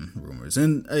Harden rumors.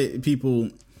 And people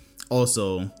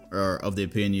also are of the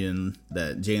opinion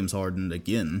that James Harden,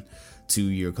 again,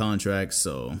 2-year contract.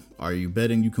 So are you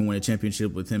betting you can win a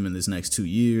championship with him in this next 2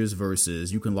 years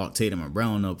versus you can lock Tatum and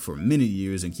Brown up for many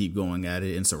years and keep going at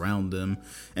it and surround them?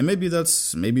 And maybe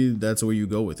that's where you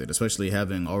go with it, especially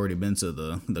having already been to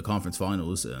the conference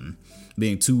finals and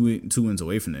being two wins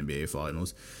away from the NBA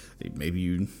finals. Maybe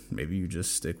you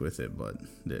just stick with it, but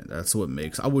that's what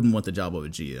makes. I wouldn't want the job of a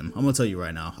GM. I'm gonna tell you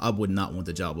right now, I would not want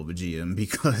the job of a GM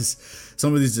because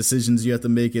some of these decisions you have to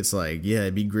make. It's like, yeah,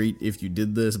 it'd be great if you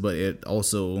did this, but it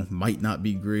also might not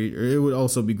be great, or it would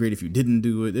also be great if you didn't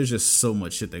do it. There's just so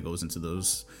much shit that goes into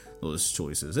those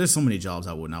choices. There's so many jobs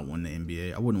I would not want in the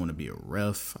NBA. I wouldn't want to be a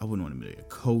ref. I wouldn't want to be a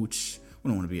coach. I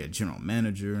wouldn't want to be a general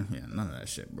manager. Yeah, none of that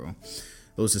shit, bro.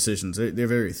 Those decisions, they're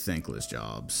very thankless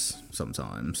jobs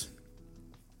sometimes.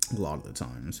 A lot of the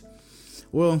times.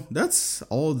 Well, that's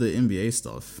all the NBA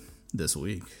stuff this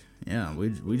week. Yeah, we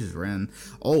just ran.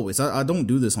 Always. I don't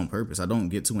do this on purpose. I don't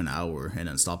get to an hour and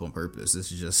then stop on purpose.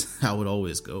 This is just how it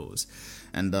always goes.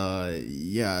 And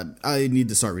yeah, I need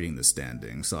to start reading the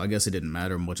standings. So I guess it didn't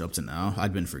matter much up to now.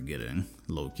 I'd been forgetting,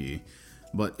 low-key.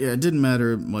 But yeah, it didn't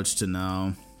matter much to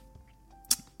now.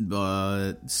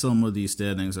 But some of these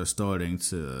standings are starting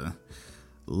to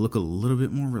look a little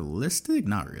bit more realistic.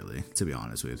 Not really, to be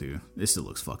honest with you. It still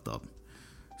looks fucked up.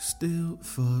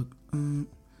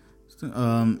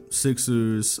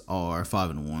 Sixers are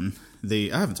 5-1.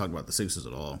 I haven't talked about the Sixers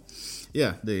at all.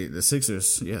 Yeah, the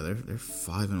Sixers, yeah, they're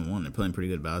 5-1. They're playing pretty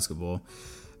good basketball.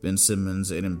 Ben Simmons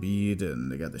and Embiid,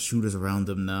 and they got the shooters around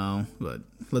them now. But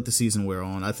let the season wear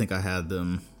on. I think I had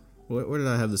them. Where did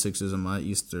I have the Sixers in my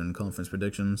Eastern Conference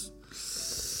predictions?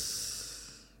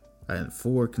 I had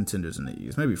 4 contenders in the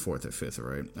East, maybe 4th or 5th,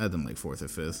 right? I had them like 4th or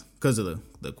 5th because of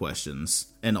the questions,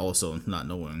 and also not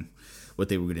knowing what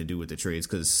they were going to do with the trades,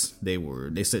 because they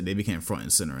said they became front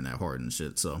and center in that Harden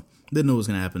shit, so didn't know what was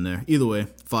going to happen there. Either way,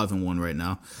 5-1 right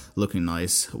now, looking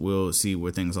nice. We'll see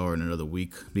where things are in another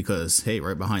week, because hey,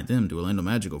 right behind them, the Orlando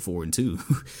Magic are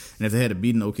 4-2, and if they had to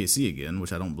beat an OKC again,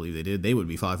 which I don't believe they did, they would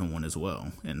be 5-1 as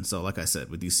well. And so, like I said,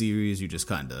 with these series, you just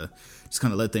kind of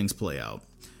let things play out.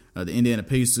 The Indiana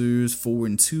Pacers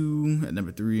 4-2 at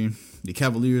number 3. The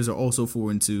Cavaliers are also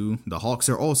 4-2. The Hawks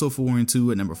are also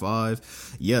 4-2 at number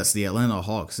 5. Yes, the Atlanta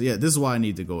Hawks. Yeah, this is why I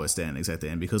need to go at standings at the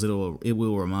end, because it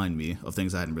will remind me of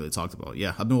things I hadn't really talked about.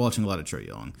 Yeah, I've been watching a lot of Trae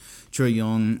Young. Trae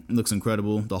Young looks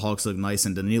incredible. The Hawks look nice,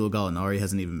 and Danilo Gallinari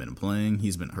hasn't even been playing.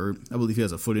 He's been hurt. I believe he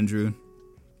has a foot injury.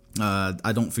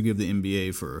 I don't forgive the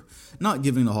NBA for not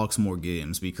giving the Hawks more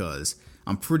games, because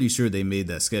I'm pretty sure they made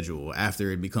that schedule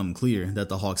after it become clear that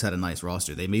the Hawks had a nice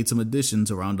roster. They made some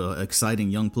additions around an exciting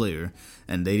young player,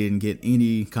 and they didn't get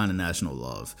any kind of national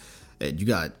love. And you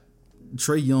got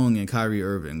Trae Young and Kyrie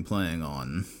Irving playing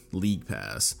on League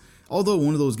Pass. Although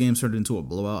one of those games turned into a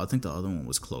blowout, I think the other one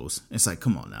was close. It's like,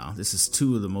 come on now. This is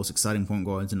two of the most exciting point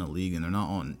guards in the league, and they're not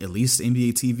on at least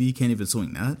NBA TV. Can't even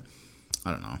swing that.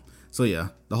 I don't know. So yeah,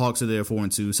 the Hawks are there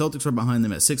 4-2. Celtics are behind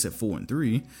them at 6 at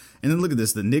 4-3. And then look at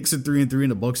this: the Knicks are 3-3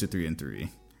 and the Bucks are 3-3.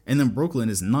 And then Brooklyn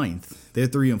is 9th. They're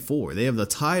 3-4. They have the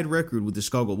tied record with the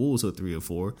Chicago Bulls, who are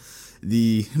 3-4.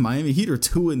 The Miami Heat are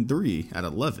 2-3 at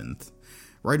 11th,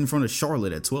 right in front of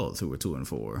Charlotte at 12th, who are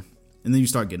 2-4. And then you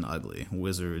start getting ugly: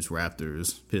 Wizards,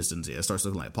 Raptors, Pistons. Yeah, it starts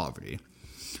looking like poverty.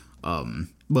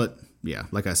 But yeah,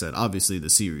 like I said, obviously the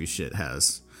series shit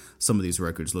has some of these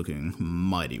records looking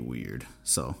mighty weird.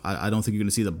 So I don't think you're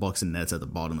gonna see the Bucks and Nets at the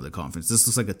bottom of the conference. This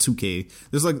looks like a 2K.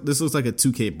 This looks like a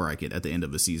 2K bracket at the end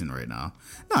of the season right now.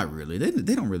 Not really.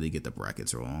 They don't really get the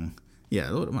brackets wrong.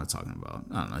 Yeah, what am I talking about?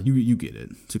 I don't know. You get it.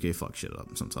 2K fuck shit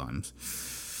up sometimes.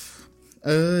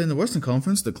 In the Western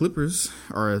Conference, the Clippers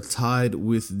are tied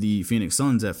with the Phoenix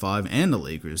Suns at 5 and the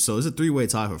Lakers. So it's a 3-way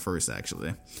tie for first,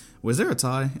 actually. Was there a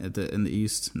tie in the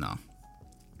East? No.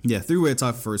 Yeah, 3-way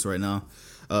tie for first right now.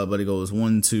 But it goes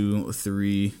 1, 2,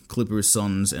 3, Clippers,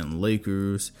 Suns, and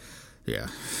Lakers. Yeah,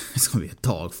 it's going to be a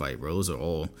dogfight, bro. Those are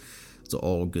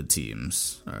all good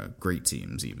teams. Great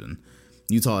teams, even.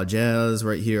 Utah Jazz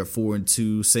right here at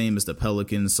 4-2, same as the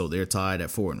Pelicans, so they're tied at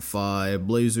 4-5.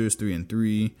 Blazers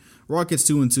 3-3. Rockets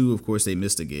 2-2. Of course, they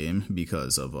missed a game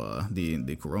because of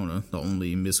the corona, the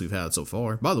only miss we've had so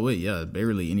far. By the way, yeah,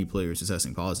 barely any players is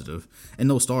testing positive, and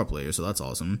no star players, so that's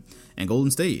awesome. And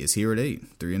Golden State is here at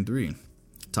 8, 3-3.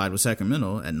 Tied with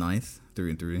Sacramento at 9th,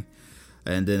 3-3.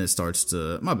 And then it starts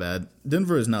to, my bad,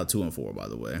 Denver is now 2-4, by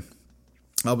the way.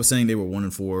 I was saying they were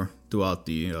 1-4 throughout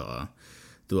the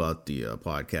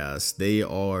podcast. They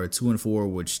are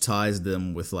 2-4, which ties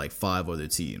them with like 5 other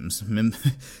teams.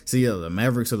 So yeah, the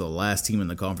Mavericks are the last team in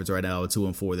the conference right now at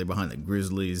 2-4. They're behind the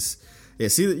Grizzlies. Yeah,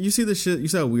 you see the shit. You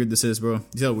see how weird this is, bro.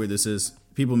 You see how weird this is.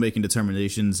 People making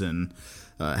determinations and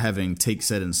having take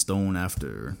set in stone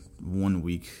after 1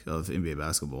 week of NBA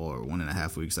basketball or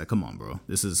 1.5 weeks. Like, come on, bro.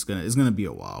 It's gonna be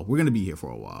a while. We're gonna be here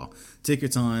for a while. Take your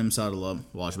time, saddle up,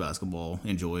 watch basketball,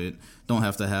 enjoy it. Don't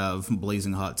have to have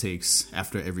blazing hot takes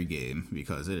after every game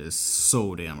because it is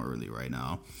so damn early right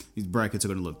now. These brackets are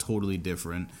gonna look totally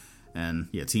different. And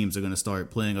yeah, teams are gonna start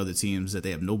playing other teams that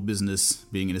they have no business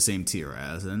being in the same tier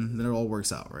as, and then it all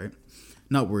works out, right?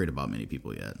 Not worried about many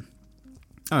people yet.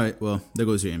 All right, well, there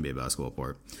goes your NBA basketball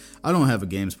part. I don't have a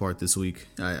games part this week.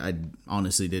 I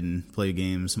honestly didn't play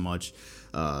games much.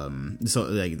 So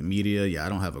like the media, yeah, I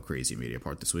don't have a crazy media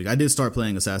part this week. I did start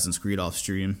playing Assassin's Creed off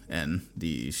stream, and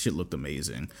the shit looked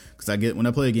amazing. Because when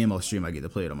I play a game off stream, I get to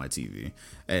play it on my TV.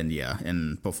 And yeah,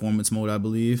 in performance mode, I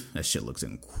believe, that shit looks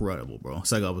incredible, bro.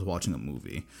 It's like I was watching a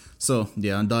movie. So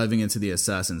yeah, I'm diving into the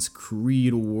Assassin's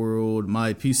Creed world.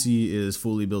 My PC is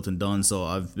fully built and done, so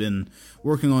I've been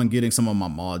working on getting some of my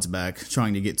mods back,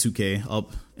 trying to get 2K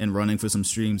up and running for some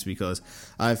streams because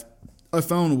I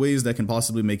found ways that can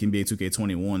possibly make NBA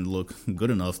 2K21 look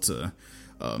good enough to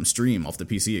stream off the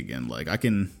PC again. Like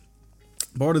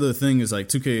part of the thing is like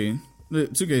 2K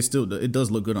still, it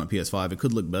does look good on PS5. It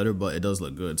could look better, but it does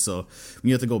look good. So when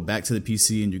you have to go back to the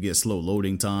PC and you get slow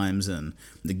loading times and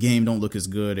the game don't look as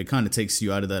good, it kind of takes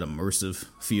you out of that immersive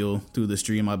feel through the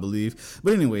stream, I believe.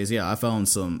 But anyways, yeah, I found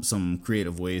some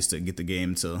creative ways to get the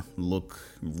game to look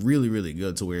really, really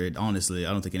good to where honestly,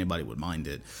 I don't think anybody would mind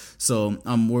it. So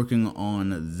I'm working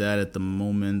on that at the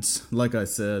moment. Like I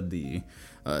said, the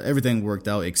everything worked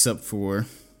out except for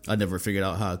I never figured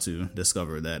out how to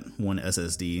discover that one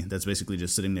SSD that's basically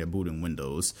just sitting there booting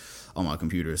Windows on my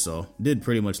computer. So did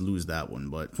pretty much lose that one,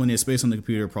 but plenty of space on the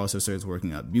computer. Processor is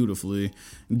working out beautifully.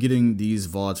 Getting these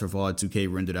VODs for VOD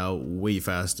 2K rendered out way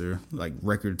faster, like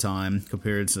record time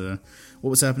compared to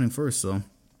what was happening first. So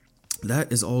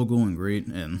that is all going great.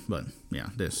 But yeah,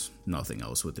 there's nothing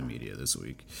else with the media this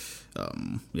week.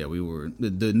 Yeah,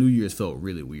 the New Year's felt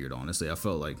really weird, honestly. I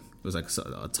felt like it was like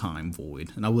a time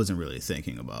void, and I wasn't really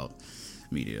thinking about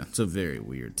media. It's a very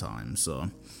weird time.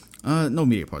 So no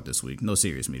media part this week. No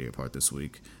serious media part this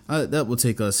week. That will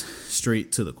take us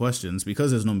straight to the questions.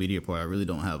 Because there's no media part, I really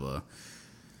don't have a...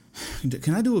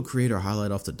 Can I do a creator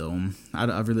highlight off the dome? I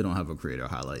really don't have a creator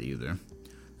highlight either.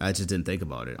 I just didn't think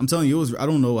about it. I'm telling you, I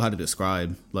don't know how to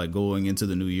describe like going into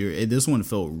the new year. This one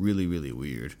felt really, really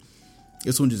weird.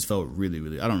 This one just felt really,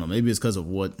 really... I don't know. Maybe it's because of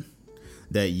what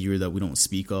that year that we don't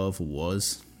speak of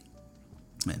was.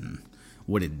 And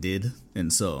what it did.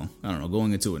 And so, I don't know,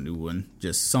 going into a new one,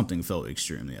 just something felt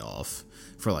extremely off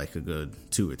for like a good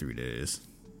 2 or 3 days.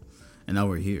 And now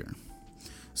we're here.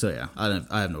 So yeah,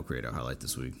 I have no creator highlight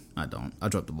this week. I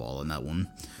dropped the ball on that one.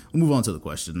 We'll move on to the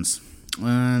questions,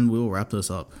 and we'll wrap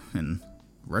this up in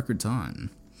record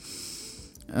time.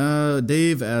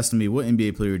 Dave asked me, what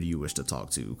NBA player do you wish to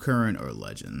talk to, current or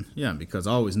legend? Yeah, because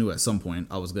I always knew at some point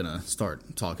I was gonna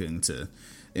start talking to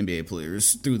NBA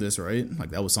players through this, right?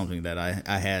 Like, that was something that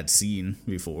I had seen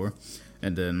before.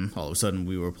 And then all of a sudden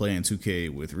we were playing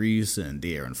 2K with Reese and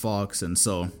De'Aaron Fox, and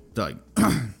so like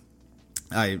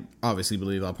I obviously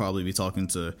believe I'll probably be talking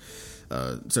to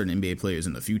certain NBA players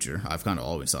in the future. I've kind of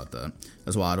always thought that.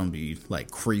 That's why I don't be like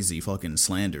crazy fucking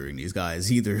slandering these guys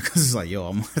either, because it's like, yo,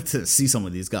 I'm about to see some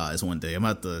of these guys one day. I'm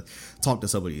about to talk to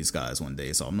some of these guys one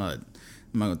day, so I'm not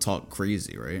gonna talk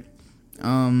crazy, right?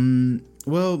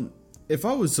 Well, if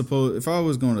I was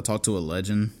going to talk to a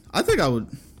legend, I think I would.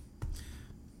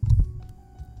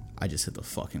 I just hit the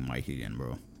fucking mic again,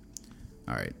 bro.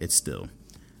 All right, it's still.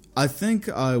 I think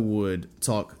I would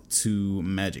talk to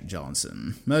Magic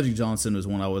Johnson. Magic Johnson is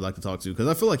one I would like to talk to because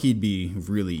I feel like he'd be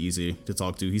really easy to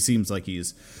talk to. He seems like he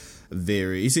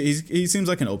seems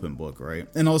like an open book, right?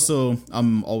 And also,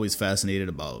 I'm always fascinated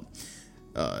about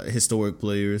historic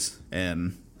players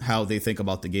and how they think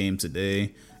about the game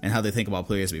today and how they think about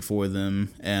players before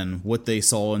them and what they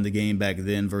saw in the game back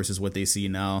then versus what they see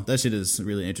now. That shit is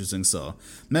really interesting. So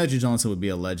Magic Johnson would be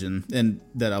a legend and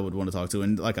that I would want to talk to.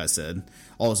 And like I said,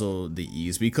 also the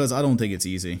ease, because I don't think it's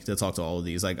easy to talk to all of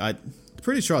these. Like, I'm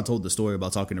pretty sure I told the story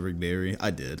about talking to Rick Barry.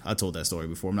 I did. I told that story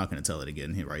before. I'm not going to tell it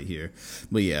again right here.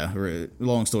 But yeah,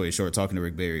 long story short, talking to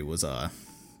Rick Barry was,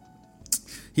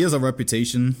 he has a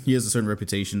reputation. He has a certain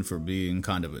reputation for being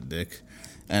kind of a dick.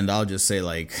 And I'll just say,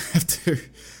 like, after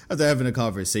having a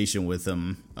conversation with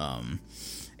him,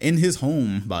 in his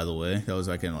home, by the way, that was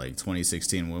like in like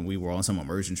 2016 when we were on some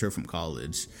immersion trip from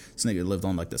college. This nigga lived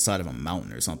on like the side of a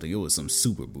mountain or something. It was some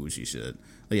super bougie shit.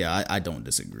 But yeah, I don't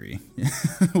disagree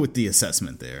with the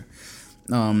assessment there.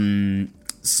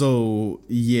 So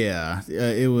yeah,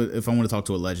 it would, if I want to talk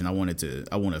to a legend, I want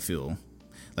to feel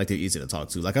like they're easy to talk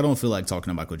to. Like, I don't feel like talking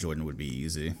to Michael Jordan would be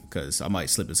easy because I might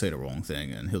slip and say the wrong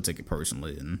thing and he'll take it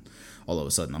personally and all of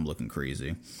a sudden I'm looking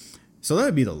crazy. So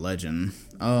that'd be the legend.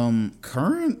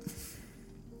 Current,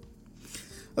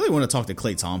 I really want to talk to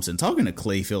Klay Thompson. Talking to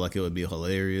Klay feel like it would be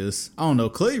hilarious. I don't know.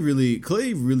 Klay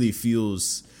really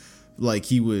feels like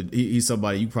he's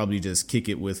somebody you probably just kick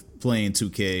it with playing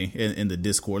 2K in the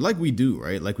Discord like we do,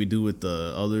 right? Like we do with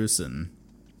the others. And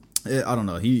I don't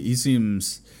know. He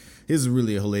seems. His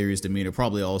really hilarious demeanor,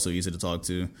 probably also easy to talk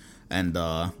to, and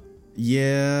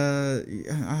yeah,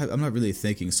 I'm not really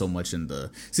thinking so much in the.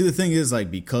 See, the thing is,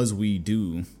 like, because we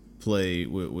do play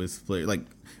with players, like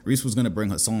Reese was gonna bring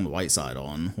Hassan Whiteside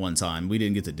on one time. We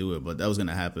didn't get to do it, but that was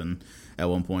gonna happen at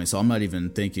one point. So I'm not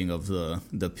even thinking of the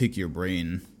pick your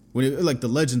brain. Like the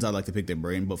legends, I like to pick their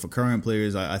brain, but for current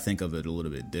players, I think of it a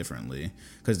little bit differently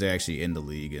because they're actually in the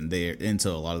league and they're into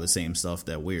a lot of the same stuff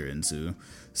that we're into.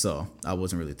 So I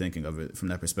wasn't really thinking of it from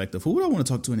that perspective. Who would I want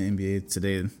to talk to in the NBA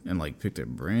today and like pick their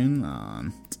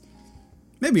brain?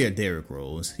 Maybe a Derrick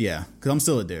Rose, yeah, because I'm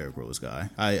still a Derrick Rose guy.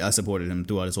 I supported him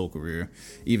throughout his whole career,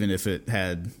 even if it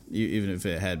had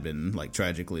been like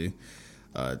tragically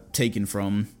taken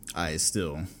from.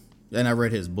 And I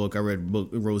read his book. I read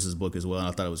Rose's book as well, and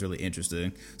I thought it was really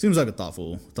interesting. Seems like a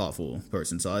thoughtful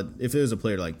person. So if there's a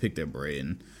player to like pick their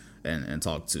brain and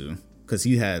talk to, because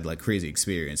he had like crazy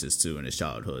experiences too in his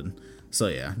childhood. So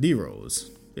yeah, D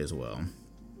Rose as well.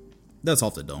 That's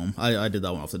off the dome. I did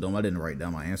that one off the dome. I didn't write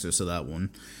down my answers to that one.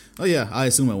 Oh yeah, I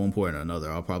assume at one point or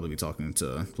another I'll probably be talking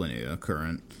to plenty of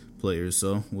current players.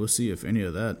 So we'll see if any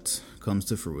of that comes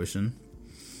to fruition.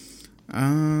 I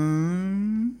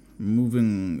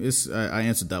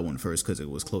answered that one first because it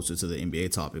was closer to the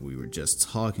NBA topic we were just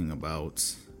talking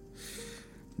about.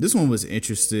 This one was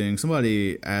interesting.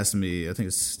 Somebody asked me, I think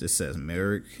this says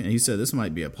Merrick, and he said this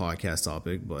might be a podcast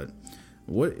topic, but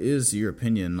what is your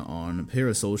opinion on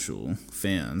parasocial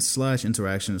fans /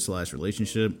 interaction /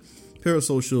 relationship?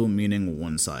 Parasocial meaning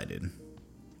one-sided.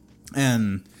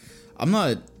 And I'm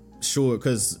not sure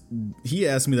because he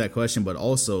asked me that question, but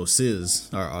also Sizz,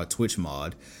 our Twitch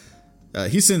mod,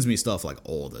 he sends me stuff like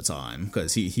all the time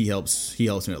because he helps me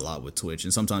a lot with Twitch,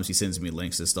 and sometimes he sends me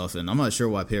links and stuff, and I'm not sure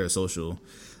why parasocial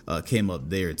came up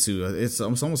there too. It's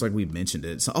almost like we mentioned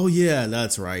it. So, oh yeah,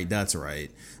 that's right,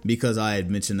 because I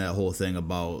had mentioned that whole thing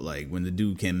about like when the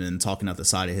dude came in talking out the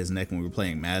side of his neck when we were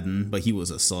playing Madden, but he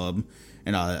was a sub,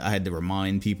 and I had to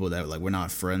remind people that like we're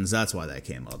not friends. That's why that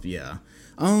came up. Yeah.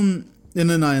 And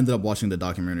then I ended up watching the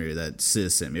documentary that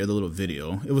Sis sent me, or the little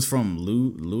video. It was from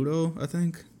Ludo, I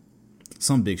think.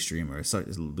 Some big streamer. It's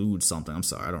Lude something. I'm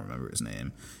sorry, I don't remember his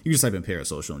name. You just type in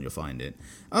parasocial and you'll find it.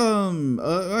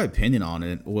 My opinion on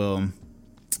it, well,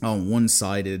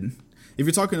 one-sided. If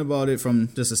you're talking about it from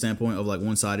just a standpoint of like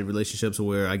one-sided relationships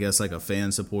where I guess like a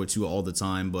fan supports you all the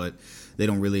time, but they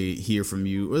don't really hear from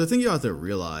you. Or the thing you have to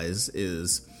realize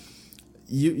is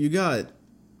you got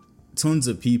tons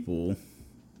of people,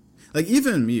 like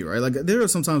even me, right? Like there are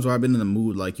some times where I've been in the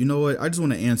mood, like, you know what? I just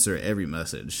want to answer every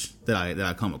message that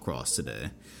I come across today.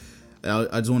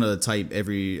 I just want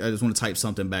to type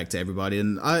something back to everybody.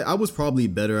 And I was probably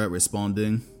better at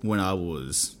responding when I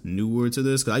was newer to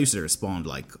this, because I used to respond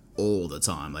like all the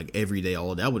time, like every day,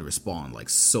 all day. I would respond like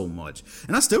so much,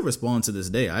 and I still respond to this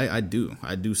day. I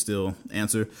do still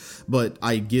answer, but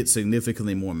I get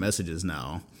significantly more messages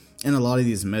now. And a lot of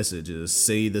these messages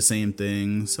say the same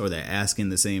things, or they're asking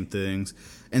the same things.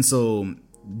 And so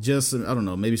just, I don't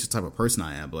know, maybe it's the type of person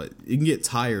I am, but you can get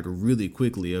tired really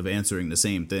quickly of answering the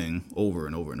same thing over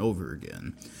and over and over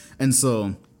again. And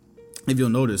so if you'll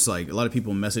notice, like a lot of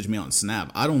people message me on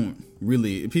Snap. I don't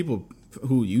really, people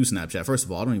who use Snapchat, first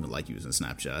of all, I don't even like using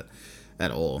Snapchat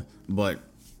at all. But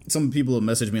some people have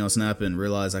messaged me on Snap and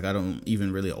realize like I don't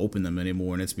even really open them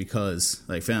anymore. And it's because,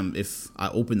 like, fam, if I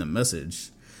open the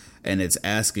message and it's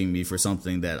asking me for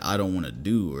something that I don't want to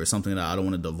do, or something that I don't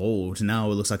want to divulge, now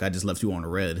it looks like I just left you on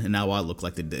red, and now I look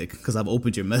like the dick because I've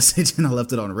opened your message and I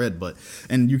left it on red.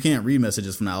 And you can't read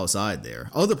messages from the outside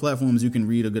there. Other platforms, you can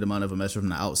read a good amount of a message from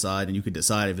the outside, and you can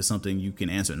decide if it's something you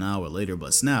can answer now or later.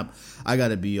 But Snap, I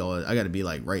gotta be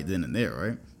like right then and there,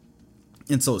 right?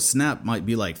 And so Snap might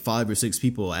be like 5 or 6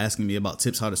 people asking me about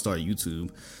tips how to start YouTube.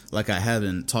 Like I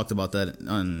haven't talked about that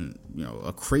on,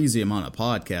 a crazy amount of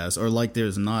podcasts, or like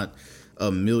there's not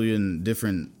a million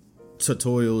different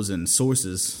tutorials and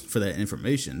sources for that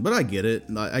information. But I get it.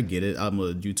 I'm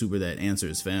a YouTuber that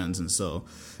answers fans. And so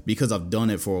because I've done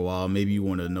it for a while, maybe you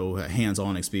want to know a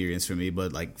hands-on experience for me.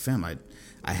 But like, fam,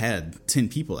 I had 10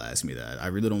 people ask me that. I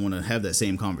really don't want to have that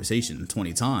same conversation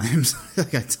 20 times.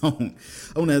 Like I want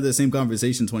to have that same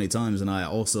conversation 20 times. And I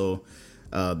also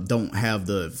don't have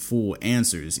the full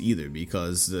answers either,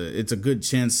 because it's a good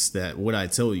chance that what I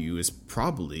tell you is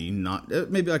probably not,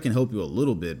 maybe I can help you a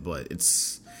little bit, but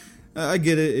I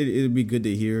get it. It'd be good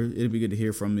to hear. It'd be good to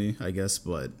hear from me, I guess.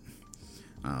 But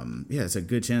yeah, it's a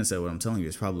good chance that what I'm telling you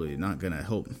is probably not going to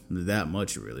help that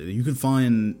much, really. You can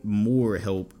find more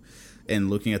help in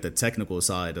looking at the technical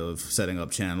side of setting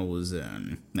up channels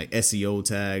and like SEO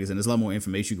tags, and there's a lot more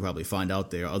information you can probably find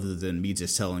out there other than me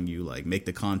just telling you like make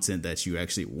the content that you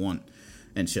actually want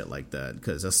and shit like that,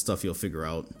 because that's stuff you'll figure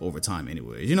out over time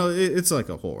anyways. It's like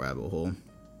a whole rabbit hole.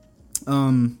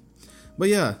 But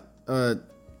yeah,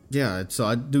 so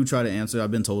I do try to answer.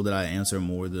 I've been told that I answer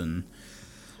more than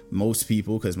most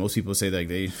people, because most people say that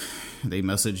they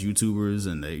message YouTubers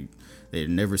and they've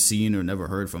never seen or never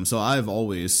heard from. So I've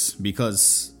always,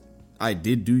 because I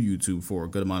did do YouTube for a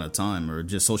good amount of time, or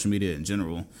just social media in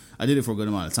general, I did it for a good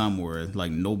amount of time where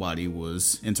like nobody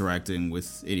was interacting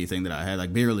with anything that I had,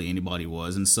 like barely anybody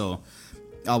was. And so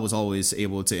I was always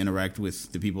able to interact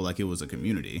with the people like it was a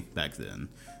community back then.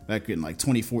 Back in like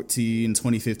 2014,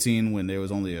 2015, when there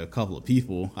was only a couple of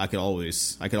people, I could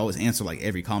always answer like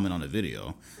every comment on a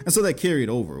video. And so that carried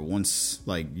over once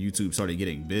like YouTube started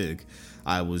getting big.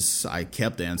 I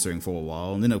kept answering for a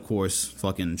while, and then of course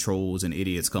fucking trolls and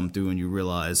idiots come through, and you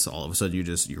realize all of a sudden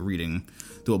you're reading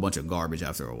through a bunch of garbage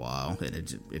after a while, and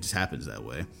it just happens that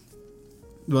way.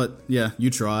 But yeah, you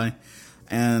try.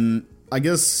 And I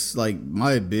guess like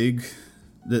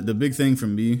the big thing for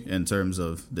me in terms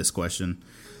of this question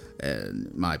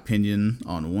and my opinion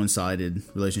on one-sided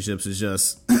relationships is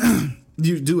just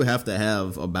you do have to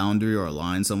have a boundary or a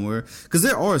line somewhere, because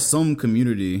there are some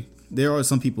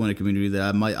people in the community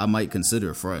that I might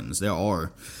consider friends. There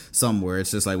are some where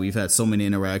it's just like we've had so many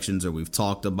interactions, or we've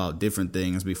talked about different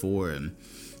things before, and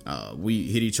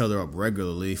we hit each other up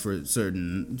regularly for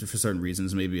certain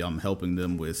reasons. Maybe I'm helping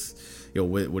them with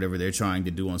whatever they're trying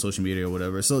to do on social media or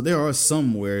whatever. So there are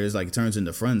some where it's like it turns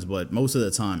into friends, but most of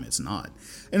the time it's not.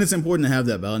 And it's important to have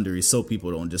that boundary so people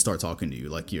don't just start talking to you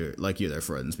like you're their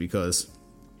friends, because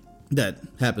that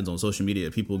happens on social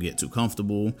media. People get too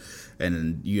comfortable, and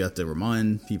then you have to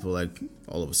remind people like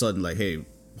all of a sudden like, hey,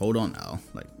 hold on now,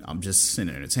 like I'm just an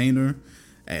entertainer,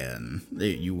 and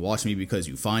you watch me because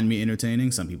you find me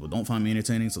entertaining. Some people don't find me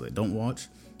entertaining, so they don't watch,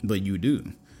 but you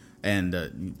do.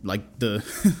 And like the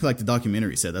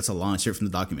documentary said, that's a line straight from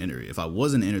the documentary. If I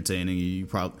wasn't entertaining you,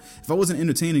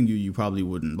 you probably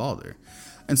wouldn't bother.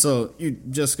 And so you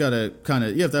just gotta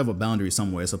you have to have a boundary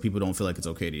somewhere so people don't feel like it's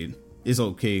okay to it's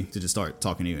okay to just start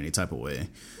talking to you any type of way,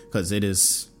 because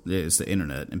it's the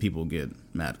internet and people get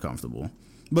mad comfortable.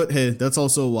 But hey, that's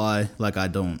also why like I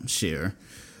don't share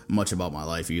much about my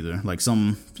life either. Like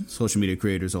some social media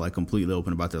creators are like completely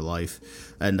open about their life,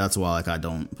 and that's why like I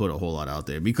don't put a whole lot out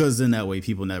there, because then that way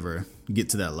people never get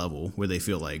to that level where they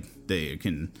feel like they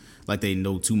can, like they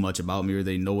know too much about me or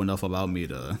they know enough about me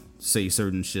to say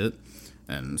certain shit.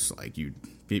 And it's like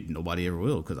nobody ever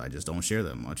will, because I just don't share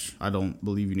that much. I don't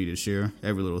believe you need to share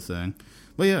every little thing.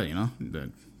 But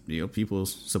yeah, people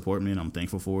support me and I'm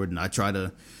thankful for it, and I try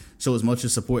to show as much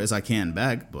support as I can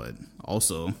back. But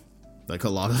also, like a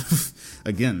lot of,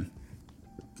 again,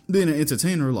 being an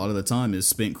entertainer a lot of the time is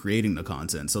spent creating the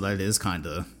content, so that is kind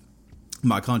of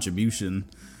my contribution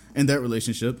in that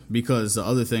relationship. Because the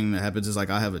other thing that happens is like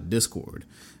I have a Discord,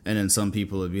 and then some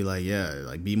people would be like, yeah,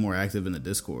 like be more active in the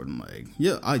Discord. I'm like,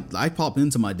 yeah, I pop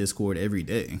into my Discord every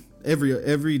day,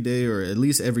 every day, or at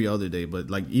least every other day. But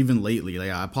like even lately,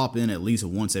 like I pop in at least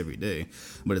once every day.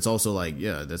 But it's also like,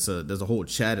 yeah, there's a whole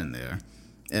chat in there,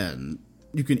 and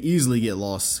you can easily get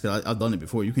lost, because I've done it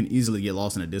before. You can easily get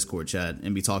lost in a Discord chat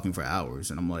and be talking for hours.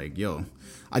 And I'm like, yo,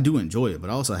 I do enjoy it, but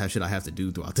I also have shit I have to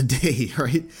do throughout the day,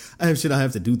 right? I have shit I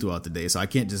have to do throughout the day, so I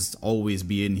can't just always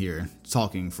be in here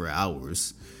talking for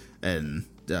hours. And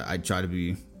I try to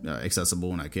be accessible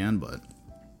when I can, but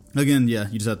again, yeah,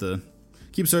 you just have to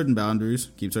keep certain boundaries,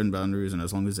 and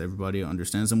as long as everybody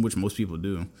understands them, which most people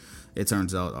do, it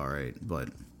turns out all right. But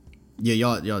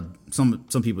yeah, y'all, some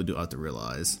people do have to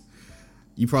realize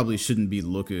you probably shouldn't be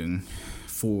looking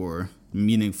for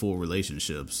meaningful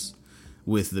relationships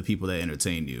with the people that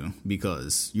entertain you,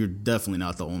 because you're definitely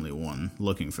not the only one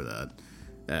looking for that.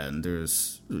 And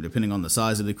there's, depending on the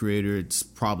size of the creator, it's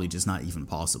probably just not even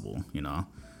possible, you know?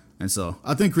 And so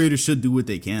I think creators should do what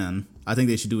they can. I think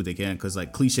they should do what they can, because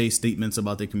like cliche statements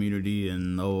about their community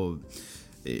and, oh,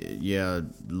 yeah,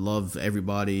 love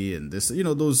everybody, and this, you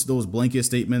know, those blanket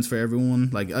statements for everyone,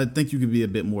 like I think you could be a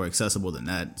bit more accessible than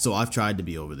that. So I've tried to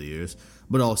be over the years,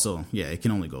 but also, yeah, it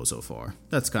can only go so far.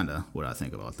 That's kind of what I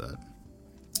think about that.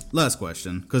 Last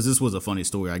question, because this was a funny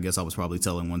story I guess I was probably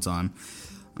telling one time.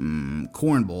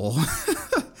 Cornball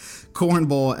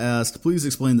Cornball asked, please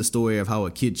explain the story of how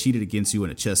a kid cheated against you in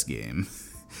a chess game.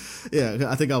 Yeah,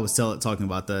 I think I was talking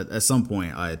about that at some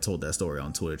point. I had told that story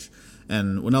on Twitch.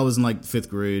 And when I was in like 5th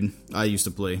grade, I used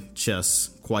to play chess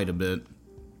quite a bit.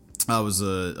 I was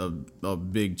a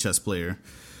big chess player.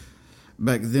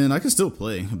 Back then, I could still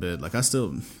play a bit. Like, I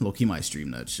still low-key might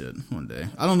stream that shit one day.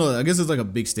 I don't know. I guess it's like a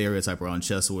big stereotype around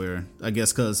chess where, I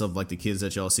guess because of like the kids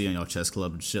that y'all see on y'all chess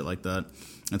club and shit like that.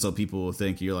 And so people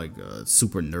think you're like a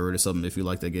super nerd or something if you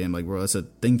like that game. Like, bro, that's a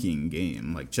thinking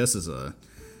game. Like, chess is a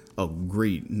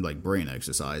great like brain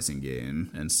exercising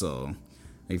game. And so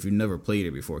if you've never played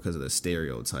it before because of the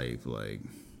stereotype, like,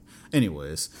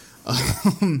 anyways,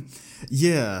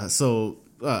 yeah, so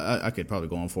I could probably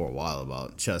go on for a while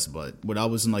about chess, but when I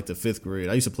was in like the 5th grade,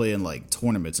 I used to play in like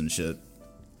tournaments and shit.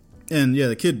 And yeah,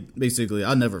 the kid basically,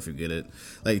 I'll never forget it.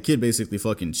 Like, the kid basically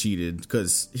fucking cheated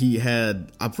because he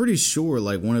had, I'm pretty sure,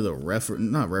 like one of the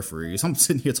not referees, I'm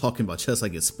sitting here talking about chess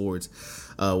like it's sports.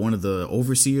 One of the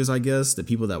overseers, I guess, the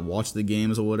people that watch the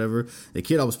games or whatever. The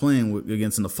kid I was playing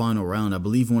against in the final round, I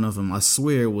believe one of them, I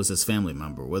swear, was his family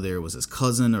member, whether it was his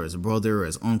cousin or his brother or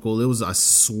his uncle. It was, I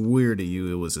swear to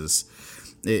you, it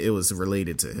was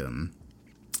related to him.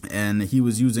 And he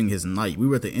was using his knight. We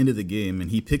were at the end of the game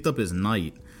and he picked up his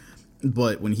knight.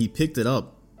 But when he picked it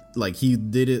up, like he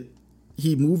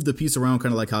moved the piece around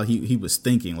kind of like how he was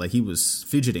thinking, like he was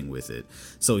fidgeting with it.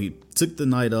 So he took the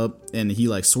knight up and he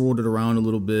like swirled it around a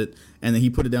little bit, and then he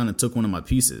put it down and took one of my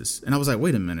pieces. And I was like,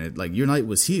 wait a minute, like your knight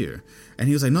was here. And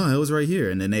he was like, no, it was right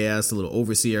here. And then they asked the little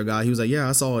overseer guy, he was like, yeah,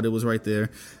 I saw it, it was right there.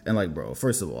 And like, bro,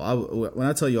 first of all, when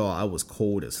I tell y'all I was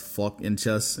cold as fuck in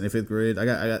chess in 5th grade,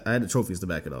 I had the trophies to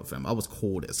back it up, fam. I was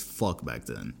cold as fuck back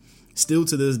then. Still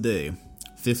to this day,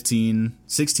 16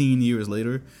 years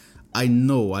later, I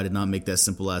know I did not make that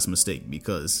simple ass mistake,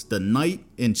 because the knight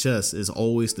in chess is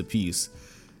always the piece.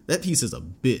 That piece is a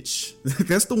bitch.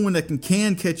 That's the one that can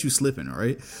catch you slipping,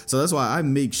 right? So that's why I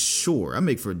make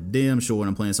for damn sure when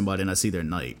I'm playing somebody and I see their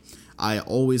knight, I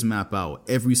always map out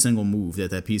every single move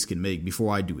that piece can make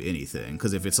before I do anything.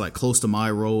 Because if it's like close to my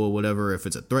row or whatever, if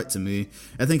it's a threat to me,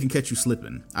 that thing can catch you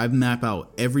slipping. I map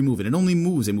out every move, and it only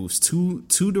moves. It moves two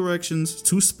directions,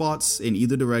 2 spots in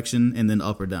either direction, and then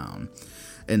up or down.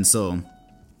 And so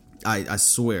I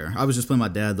swear, I was just playing my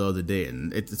dad the other day,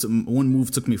 and one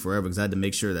move took me forever because I had to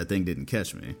make sure that thing didn't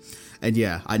catch me. And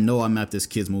yeah, I know I mapped this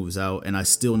kid's moves out, and I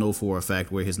still know for a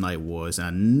fact where his knight was. And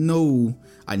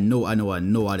I know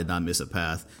I did not miss a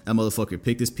path. That motherfucker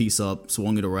picked his piece up,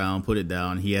 swung it around, put it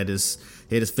down. He had his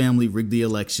family rig the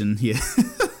election.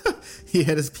 He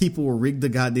had his people rig the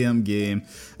goddamn game,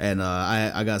 and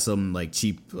I got some like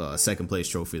cheap second place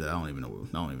trophy that I don't even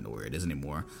know where it is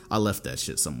anymore. I left that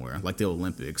shit somewhere, like the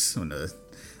Olympics when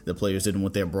the players didn't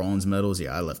want their bronze medals.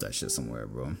 Yeah, I left that shit somewhere,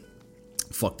 bro.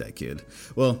 Fuck that kid.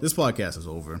 Well, this podcast is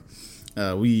over.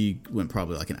 We went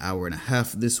probably like an hour and a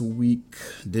half this week,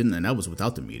 and that was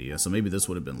without the media, so maybe this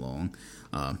would have been long.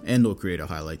 And no creator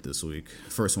highlight this week,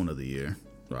 first one of the year.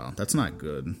 Wow, that's not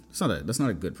good. That's not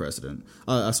a good precedent.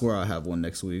 I swear I have one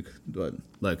next week, but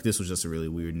like this was just a really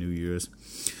weird New Year's.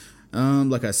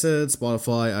 Like I said,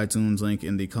 Spotify, iTunes, link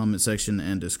in the comment section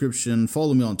and description.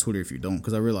 Follow me on Twitter if you don't,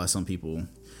 because I realize some people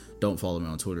don't follow me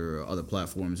on Twitter or other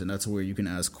platforms, and that's where you can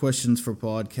ask questions for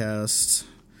podcasts.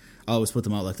 I always put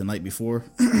them out like the night before,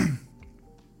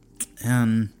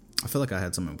 and I feel like I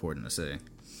had something important to say.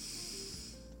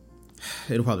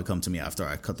 It'll probably come to me after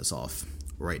I cut this off.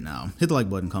 Right now, hit the like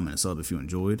button, comment, and sub if you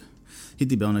enjoyed. Hit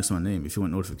the bell next to my name if you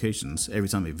want notifications every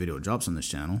time a video drops on this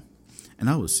channel. And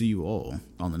I will see you all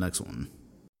on the next one.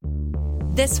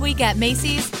 This week at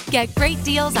Macy's, get great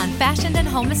deals on fashion and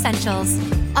home essentials.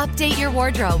 Update your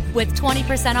wardrobe with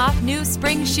 20% off new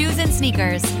spring shoes and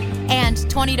sneakers. And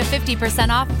 20 to 50%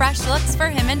 off fresh looks for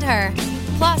him and her.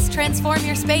 Plus, transform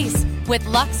your space with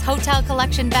Luxe Hotel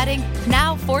Collection bedding,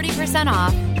 now 40%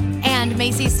 off. And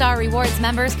Macy's Star Rewards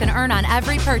members can earn on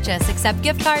every purchase except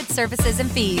gift cards, services, and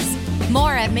fees.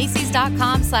 More at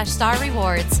Macys.com/Star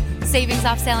Rewards. Savings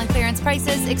off sale and clearance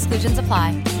prices. Exclusions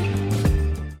apply.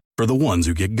 For the ones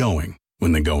who get going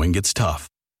when the going gets tough.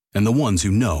 And the ones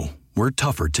who know we're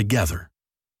tougher together.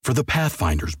 For the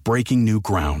Pathfinders breaking new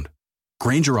ground.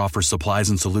 Grainger offers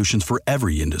supplies and solutions for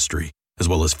every industry, as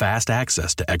well as fast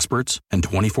access to experts and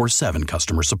 24/7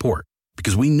 customer support.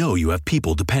 Because we know you have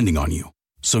people depending on you.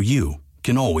 So you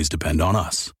can always depend on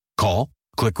us. Call,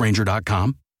 click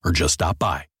Grainger.com, or just stop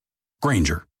by.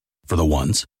 Grainger, for the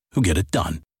ones who get it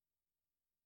done.